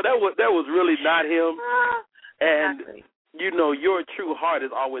 That was really not him. And exactly. Your true heart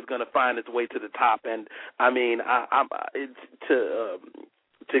is always going to find its way to the top. And I mean, to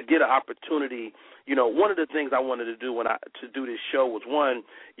get an opportunity, one of the things I wanted to do to do this show was, one,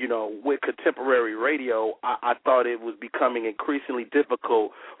 with contemporary radio, I thought it was becoming increasingly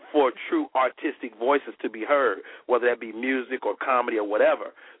difficult for true artistic voices to be heard, whether that be music or comedy or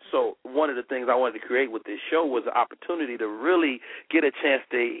whatever. So one of the things I wanted to create with this show was an opportunity to really get a chance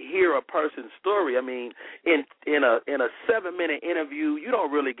to hear a person's story. I mean, in a 7-minute interview, you don't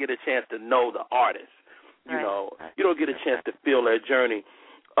really get a chance to know the artist. You don't get a chance to feel their journey.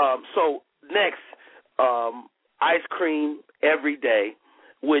 So next, ice cream every day,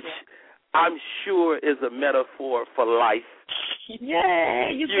 which I'm sure is a metaphor for life. Yeah,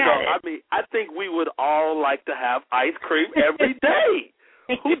 you got it. I mean, I think we would all like to have ice cream every day.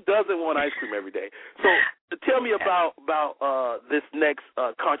 Who doesn't want ice cream every day? So tell me about this next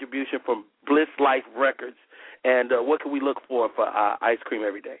contribution from Bliss Life Records, and what can we look for ice cream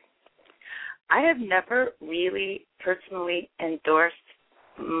every day? I have never really personally endorsed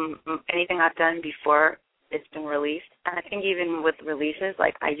anything I've done before it's been released. And I think even with releases,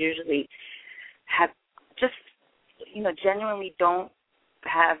 like, I usually have just, genuinely don't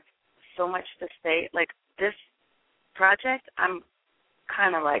have so much to say. Like, this project, I'm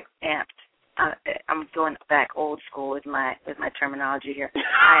kind of like amped. I'm going back old school with my terminology here.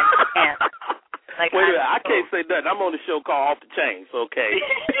 I'm amped. Like, wait a minute, I can't say nothing. I'm on the show called Off the Chain, so okay.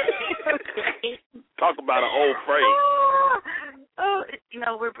 Okay. Talk about an old phrase.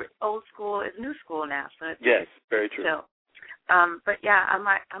 We're old school is new school now. So yes, very true. So, but yeah,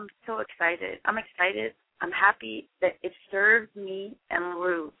 I'm so excited. I'm excited. I'm happy that it serves me and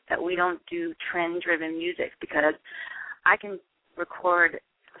Larrieux that we don't do trend-driven music, because I can record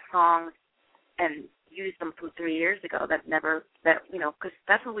songs and used them from 3 years ago because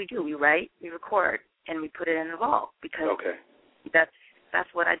that's what we do. We write, we record, and we put it in the vault because that's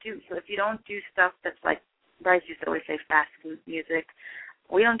what I do. So if you don't do stuff that's like Bryce used to always say fast food music,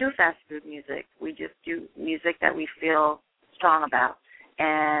 we don't do fast food music. We just do music that we feel strong about.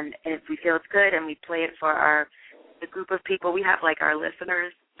 And if we feel it's good and we play it for the group of people, we have like our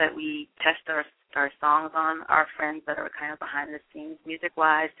listeners that we test our songs on, our friends that are kind of behind the scenes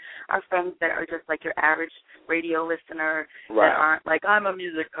music-wise, our friends that are just like your average radio listener that aren't like, I'm a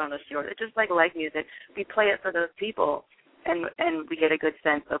music connoisseur. They just like music. We play it for those people, and we get a good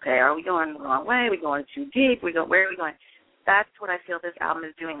sense, okay, are we going the wrong way? Are we going too deep? Where are we going? That's what I feel this album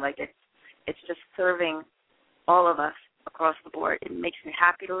is doing. Like it's just serving all of us across the board. It makes me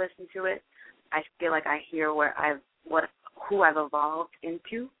happy to listen to it. I feel like I hear who I've evolved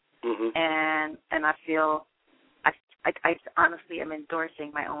into, and I feel I honestly am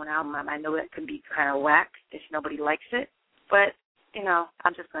endorsing my own album. I know it can be kind of whack if nobody likes it, but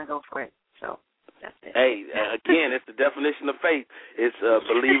I'm just gonna go for it. So that's it. Hey, again, it's the definition of faith. It's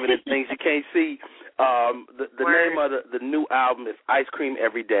believing in things you can't see. The name of the new album is Ice Cream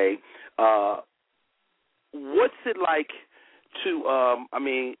Every Day. What's it like to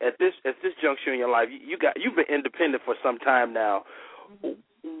at this juncture in your life, you've been independent for some time now.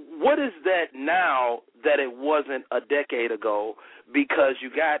 What is that now that it wasn't a decade ago? Because you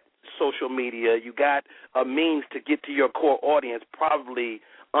got social media, you got a means to get to your core audience, probably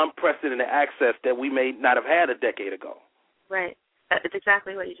unprecedented access that we may not have had a decade ago. Right. It's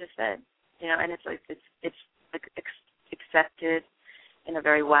exactly what you just said. And it's like it's accepted in a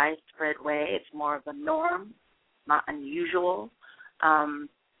very widespread way. It's more of a norm, not unusual.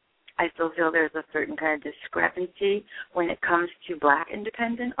 I still feel there's a certain kind of discrepancy when it comes to Black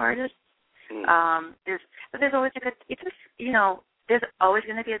independent artists. There's always there's always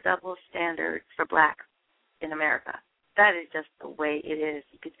going to be a double standard for Black in America. That is just the way it is.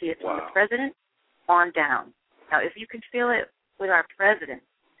 You can see it from the president on down. Now, if you can feel it with our president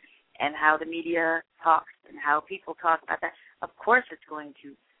and how the media talks and how people talk about that, of course it's going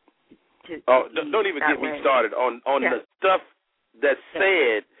to don't even get me started on the stuff that's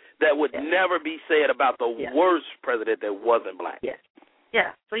said that would never be said about the worst president that wasn't Black. Yes.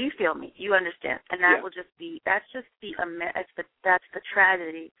 Yeah. So you feel me. You understand. And that will just be, that's the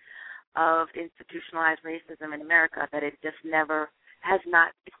tragedy of institutionalized racism in America, that it just never has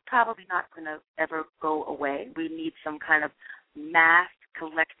not, it's probably not going to ever go away. We need some kind of mass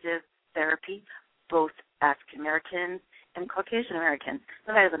collective therapy, both African Americans and Caucasian Americans.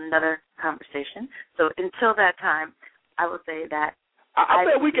 So that is another conversation. So until that time, I will say that I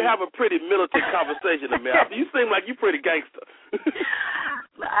bet we can have a pretty militant conversation, Amel. You seem like you're pretty gangster.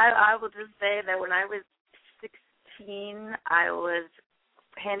 I will just say that when I was 16, I was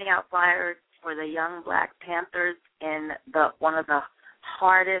handing out flyers for the Young Black Panthers in one of the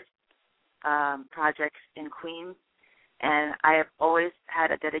hardest projects in Queens, and I have always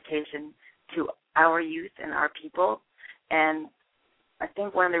had a dedication to our youth and our people, and I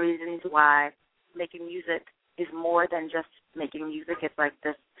think one of the reasons why making music is more than just making music, it's like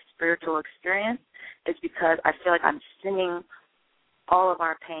this spiritual experience, is because I feel like I'm singing all of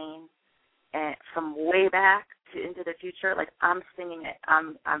our pain and from way back to into the future. Like I'm singing it,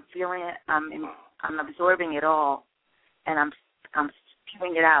 I'm feeling it, I'm absorbing it all, and I'm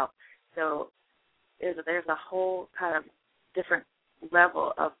spewing it out. So there's a whole kind of different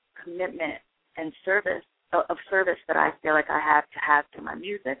level of commitment and service that I feel like I have to have to my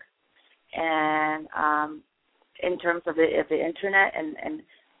music, and in terms of the internet and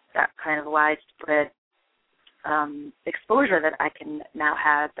that kind of widespread exposure that I can now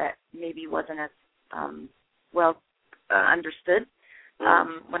have that maybe wasn't as well understood.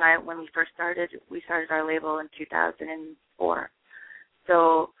 When we first started, we started our label in 2004.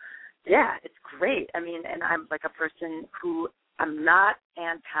 So yeah, it's great. I mean, and I'm like a person who I'm not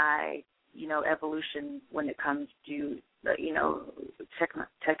anti, evolution when it comes to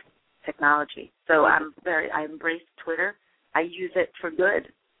technology. So I embrace Twitter. I use it for good.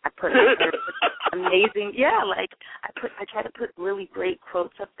 I put amazing, I try to put really great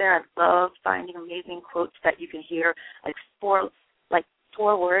quotes up there. I love finding amazing quotes that you can hear, like four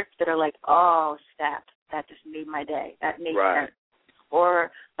words that are like, oh, snap, that just made my day. That made sense.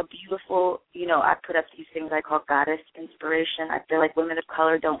 Or a beautiful, I put up these things I call goddess inspiration. I feel like women of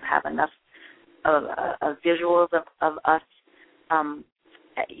color don't have enough of visuals of us,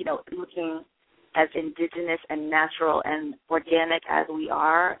 looking as indigenous and natural and organic as we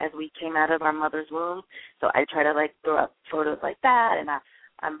are, as we came out of our mother's womb. So I try to throw up photos like that, and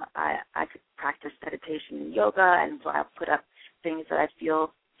I could practice meditation and yoga, and so I put up things that I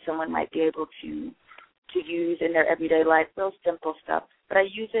feel someone might be able to to use in their everyday life, real simple stuff. But I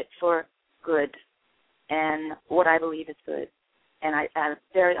use it for good and what I believe is good. And I'm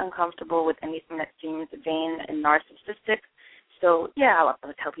very uncomfortable with anything that seems vain and narcissistic. So, yeah,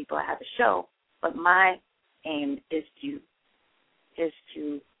 I'll tell people I have a show, but my aim is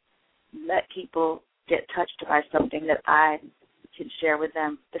to let people get touched by something that I can share with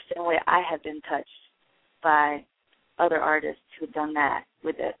them the same way I have been touched by other artists who've done that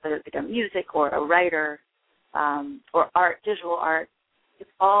with it, whether it's like a music or a writer or art, visual art. It's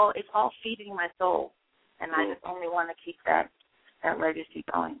all feeding my soul, and I just only want to keep that legacy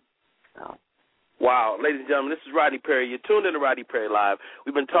going. So. Wow, ladies and gentlemen, this is Rodney Perry. You're tuned in to Rodney Perry Live.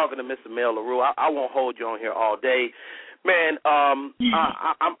 We've been talking to Miss Amel Larrieux. I won't hold you on here all day. Man, I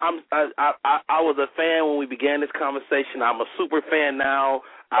was a fan when we began this conversation. I'm a super fan now.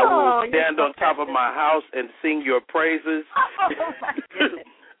 I will stand on top of my house and sing your praises. Oh, my goodness.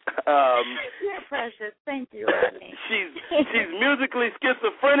 You're precious. Thank you, Rodney. She's musically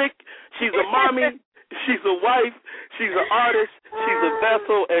schizophrenic. She's a mommy. She's a wife. She's an artist. She's a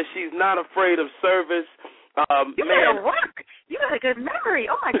vessel, and she's not afraid of service. You better work. You got a good memory.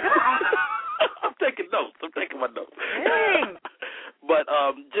 Oh, my God. I'm taking notes. I'm taking my notes. Dang. But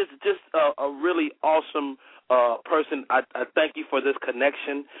just a really awesome person. I thank you for this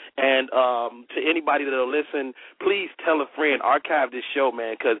connection. And to anybody that will listen, please tell a friend, archive this show,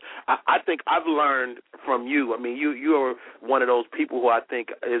 man, because I think I've learned from you. I mean, you are one of those people who I think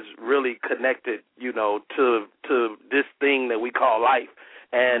is really connected, you know, to this thing that we call life.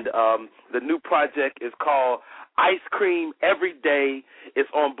 And the new project is called Ice Cream Every Day. It's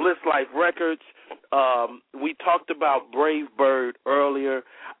on Bliss Life Records. We talked about Brave Bird earlier.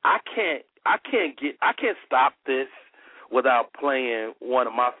 I can't stop this without playing one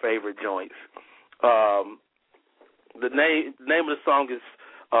of my favorite joints. The name of the song is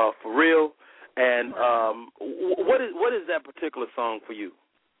For Real. And what is that particular song for you?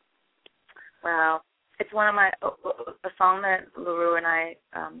 Well, it's one of a song that Larrieux and I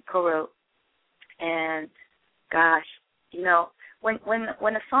co-wrote. And gosh, you know, when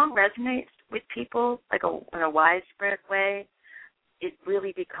a song resonates with people like in a widespread way, it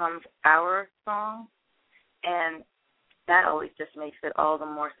really becomes our song, and that always just makes it all the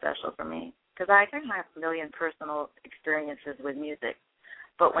more special for me because I can have a million personal experiences with music,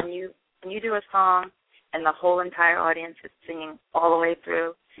 but when you do a song and the whole entire audience is singing all the way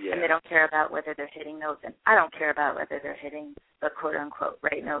through, and they don't care about whether they're hitting notes, and I don't care about whether they're hitting the quote-unquote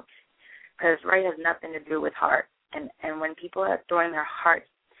right notes, because right has nothing to do with heart. And when people are throwing their hearts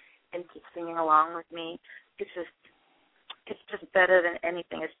into singing along with me, it's just better than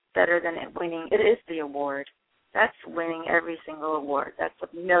anything. It's better than winning. It is the award. That's winning every single award. That's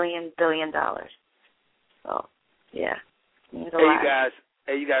 $1 million billion. So, yeah. It means a lot.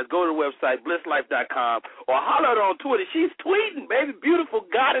 Hey, you guys, go to the website, blisslife.com, or holler at her on Twitter. She's tweeting, baby. Beautiful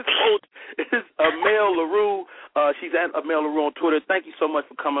goddess coach is Amel Larrieux. She's at Amel Larrieux on Twitter. Thank you so much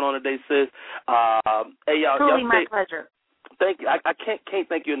for coming on today, sis. Hey, y'all. Truly my pleasure. Thank you. I can't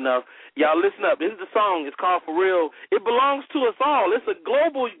thank you enough. Y'all, listen up. This is the song. It's called For Real. It belongs to us all. It's a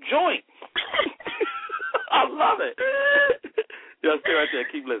global joint. I love it. Y'all stay right there.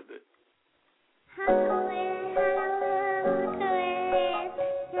 Keep listening.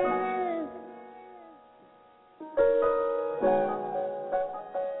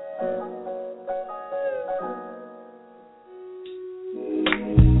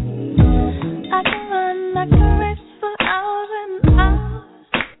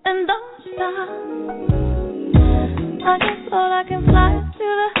 I just thought I can fly to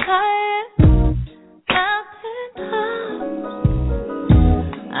the highest mountain tops.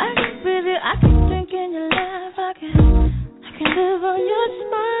 I can breathe you, I can drink in your laugh, I can live on your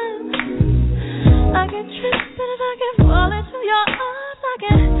smile. I can trip and I can fall into your arms, I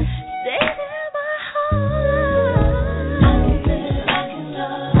can stay in my heart. I can live, I can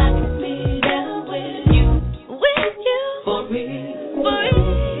love, I can be there with you, for real, for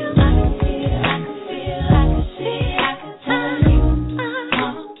real.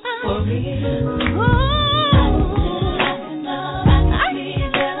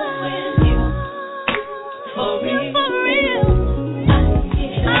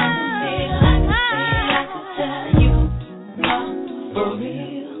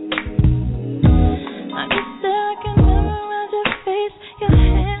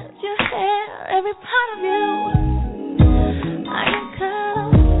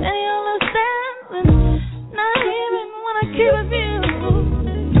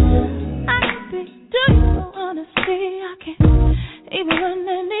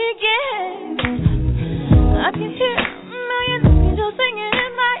 I can hear a million angels singing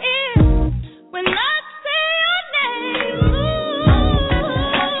in my ear when I say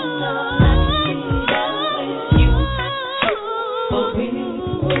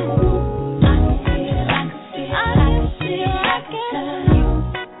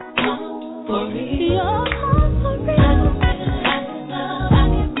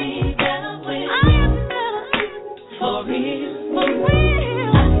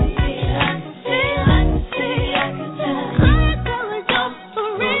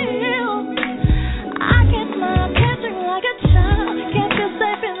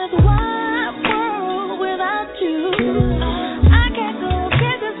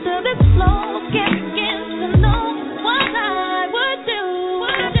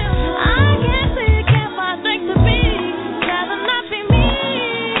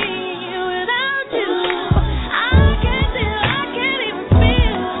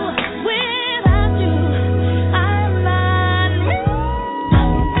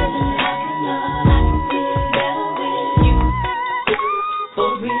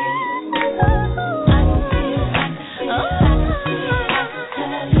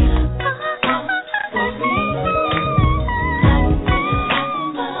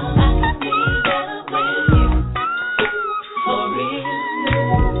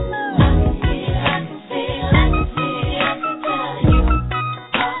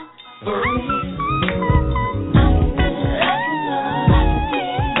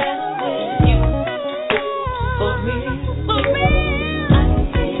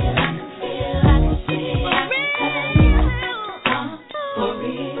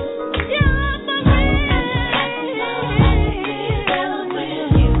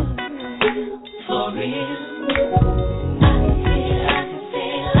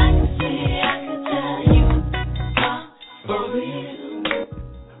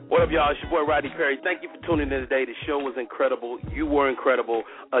It's your boy Rodney Perry. Thank you for tuning in today. The show was incredible. You were incredible.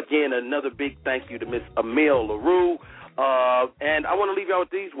 Again, another big thank you to Miss Amel Larrieux. And I want to leave y'all with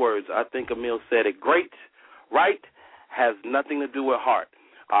these words. I think Amel said it great. Right has nothing to do with heart.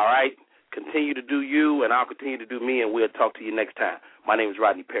 All right? Continue to do you, and I'll continue to do me, and we'll talk to you next time. My name is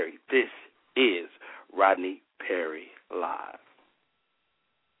Rodney Perry. This is Rodney Perry Live.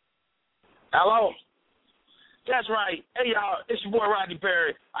 Hello. That's right. Hey, y'all, it's your boy Rodney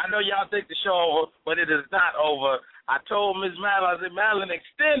Perry. I know y'all think the show over, but it is not over. I told Ms. Madeline, I said, Madeline,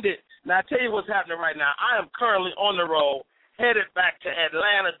 extend it. Now, I tell you what's happening right now. I am currently on the road, headed back to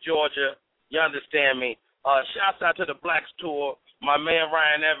Atlanta, Georgia. You understand me? Shouts out to the Blacks Tour. My man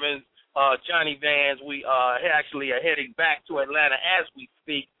Ryan Evans, Johnny Vans. We actually are heading back to Atlanta as we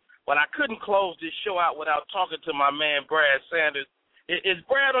speak. But I couldn't close this show out without talking to my man Brad Sanders. Is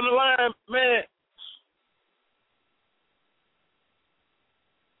Brad on the line, man?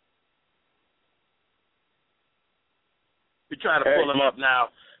 We're trying to pull him up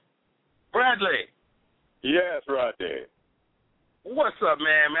now. Bradley. Yes, Rodney. What's up,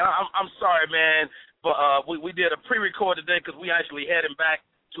 man? I'm sorry, man, but we did a pre-record today because we actually heading back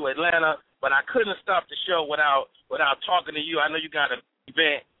to Atlanta, but I couldn't stop the show without talking to you. I know you got an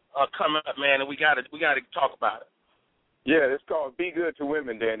event coming up, man, and we got to talk about it. Yeah, it's called Be Good to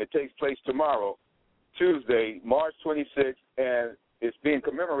Women Day, and it takes place tomorrow, Tuesday, March 26th, and it's being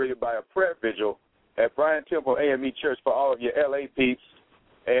commemorated by a prayer vigil at Bryan Temple AME Church for all of your LA peeps.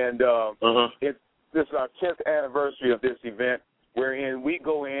 And this is our 10th anniversary of this event, wherein we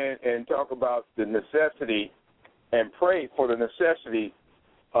go in and talk about the necessity and pray for the necessity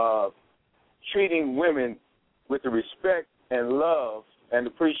of treating women with the respect and love and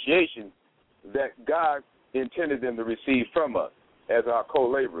appreciation that God intended them to receive from us as our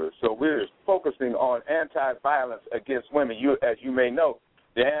co-laborers. So we're focusing on anti-violence against women. As you may know,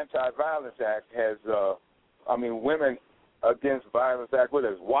 the Anti-Violence Act has, Women Against Violence Act, what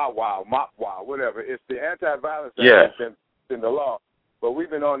is it? WAW, MOPWA, whatever. It's the Anti-Violence Act that's been in the law. But we've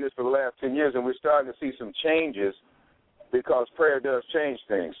been on this for the last 10 years, and we're starting to see some changes because prayer does change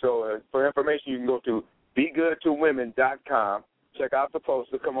things. So for information, you can go to BeGoodToWomen.com. Check out the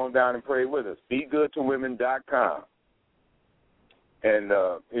poster. Come on down and pray with us. BeGoodToWomen.com. And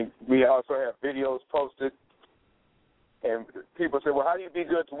we also have videos posted. And people say, well, how do you be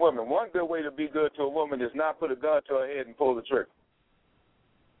good to women? One good way to be good to a woman is not put a gun to her head and pull the trigger.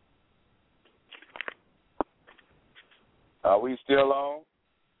 Are we still on?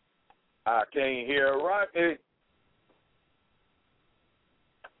 I can't hear Rodney.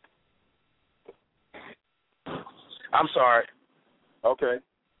 I'm sorry. Okay.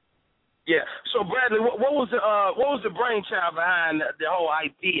 Yeah. So Bradley, what was the brainchild behind the whole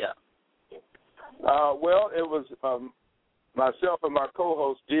idea? Well, it was myself and my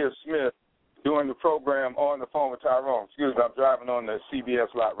co-host, Gia Smith, doing the program On the Phone with Tyrone. Excuse me, I'm driving on the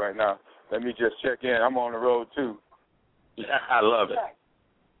CBS lot right now. Let me just check in. I'm on the road, too. I love it.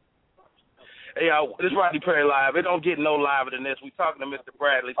 Hey, this is Rodney Perry Live. It don't get no liver than this. We're talking to Mr.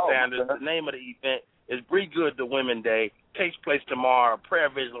 Bradley Sanders. The name of the event is Be Good to Women Day. Takes place tomorrow, prayer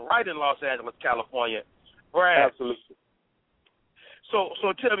vigil, right in Los Angeles, California. Brad. Absolutely.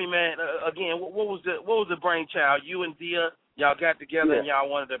 So tell me, man, again, what was the brainchild? You and Dia, y'all got together and y'all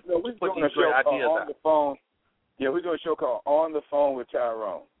wanted to put these great ideas out. We're doing a show called On the Phone with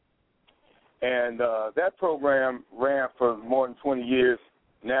Tyrone. And that program ran for more than 20 years,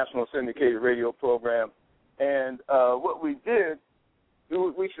 national syndicated radio program. And what we did,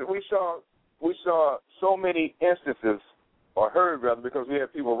 we saw so many instances, or heard rather, because we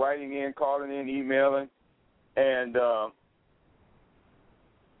had people writing in, calling in, emailing, and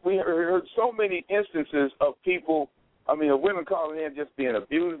we heard so many instances of people, of women calling in just being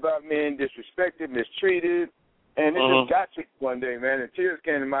abused by men, disrespected, mistreated, and it just got to one day, man, and tears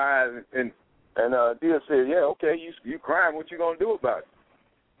came to my eyes, and Dia said, yeah, okay, you crying, what you going to do about it?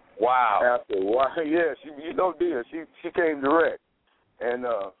 Wow. After a while, yeah, she came direct, and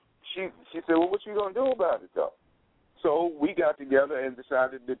she said, well, what you gonna do about it though? So we got together and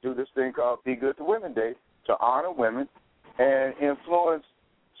decided to do this thing called Be Good to Women Day to honor women and influence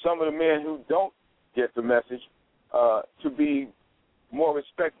some of the men who don't get the message to be more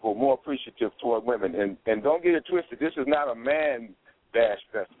respectful, more appreciative toward women. And don't get it twisted. This is not a man bash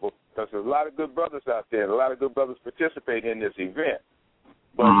festival because there's a lot of good brothers out there. A lot of good brothers participate in this event.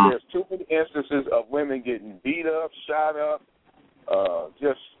 But there's too many instances of women getting beat up, shot up,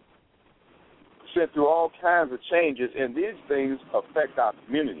 just sent through all kinds of changes, and these things affect our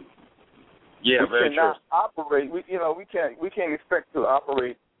community. Yeah, we cannot operate. We can't expect to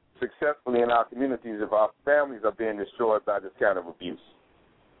operate successfully in our communities if our families are being destroyed by this kind of abuse.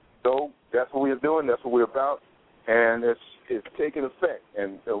 So that's what we're doing. That's what we're about, and it's taking effect,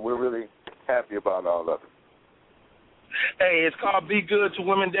 and we're really happy about all of it. Hey, it's called Be Good to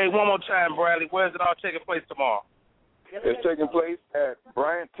Women Day. One more time, Bradley. Where's it all taking place tomorrow? It's taking place at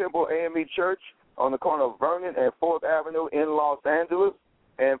Bryant Temple AME Church on the corner of Vernon and 4th Avenue in Los Angeles.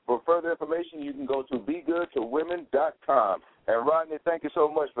 And for further information, you can go to BeGoodToWomen.com. And, Rodney, thank you so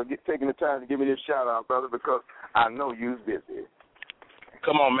much for taking the time to give me this shout-out, brother, because I know you're busy.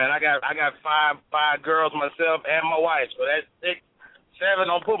 Come on, man. I got five girls myself and my wife. So that's 6, 7.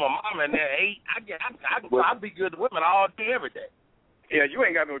 Don't put my mom in there. 8. I'll be good to women all day, every day. Yeah, you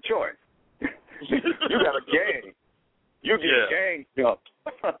ain't got no choice. You got a gang. You get a gang jumped.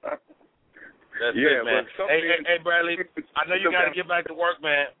 That's it, man. Hey, Bradley, I know you got to get back to work,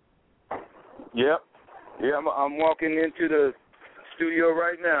 man. Yep. Yeah, I'm walking into the studio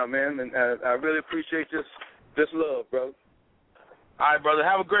right now, man, and I really appreciate this love, bro. All right, brother.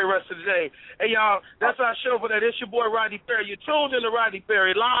 Have a great rest of the day. Hey, y'all, that's our show for that. It's your boy, Rodney Perry. You're tuned in to Rodney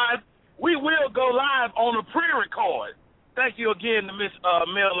Perry Live. We will go live on a pre-record. Thank you again to Miss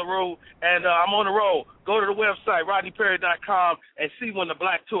Amel, Larrieux, and I'm on the road. Go to the website, RodneyPerry.com, and see when the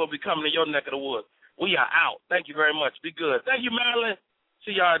Black Tour will be coming to your neck of the woods. We are out. Thank you very much. Be good. Thank you, Madeline.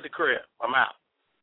 See y'all at the crib. I'm out.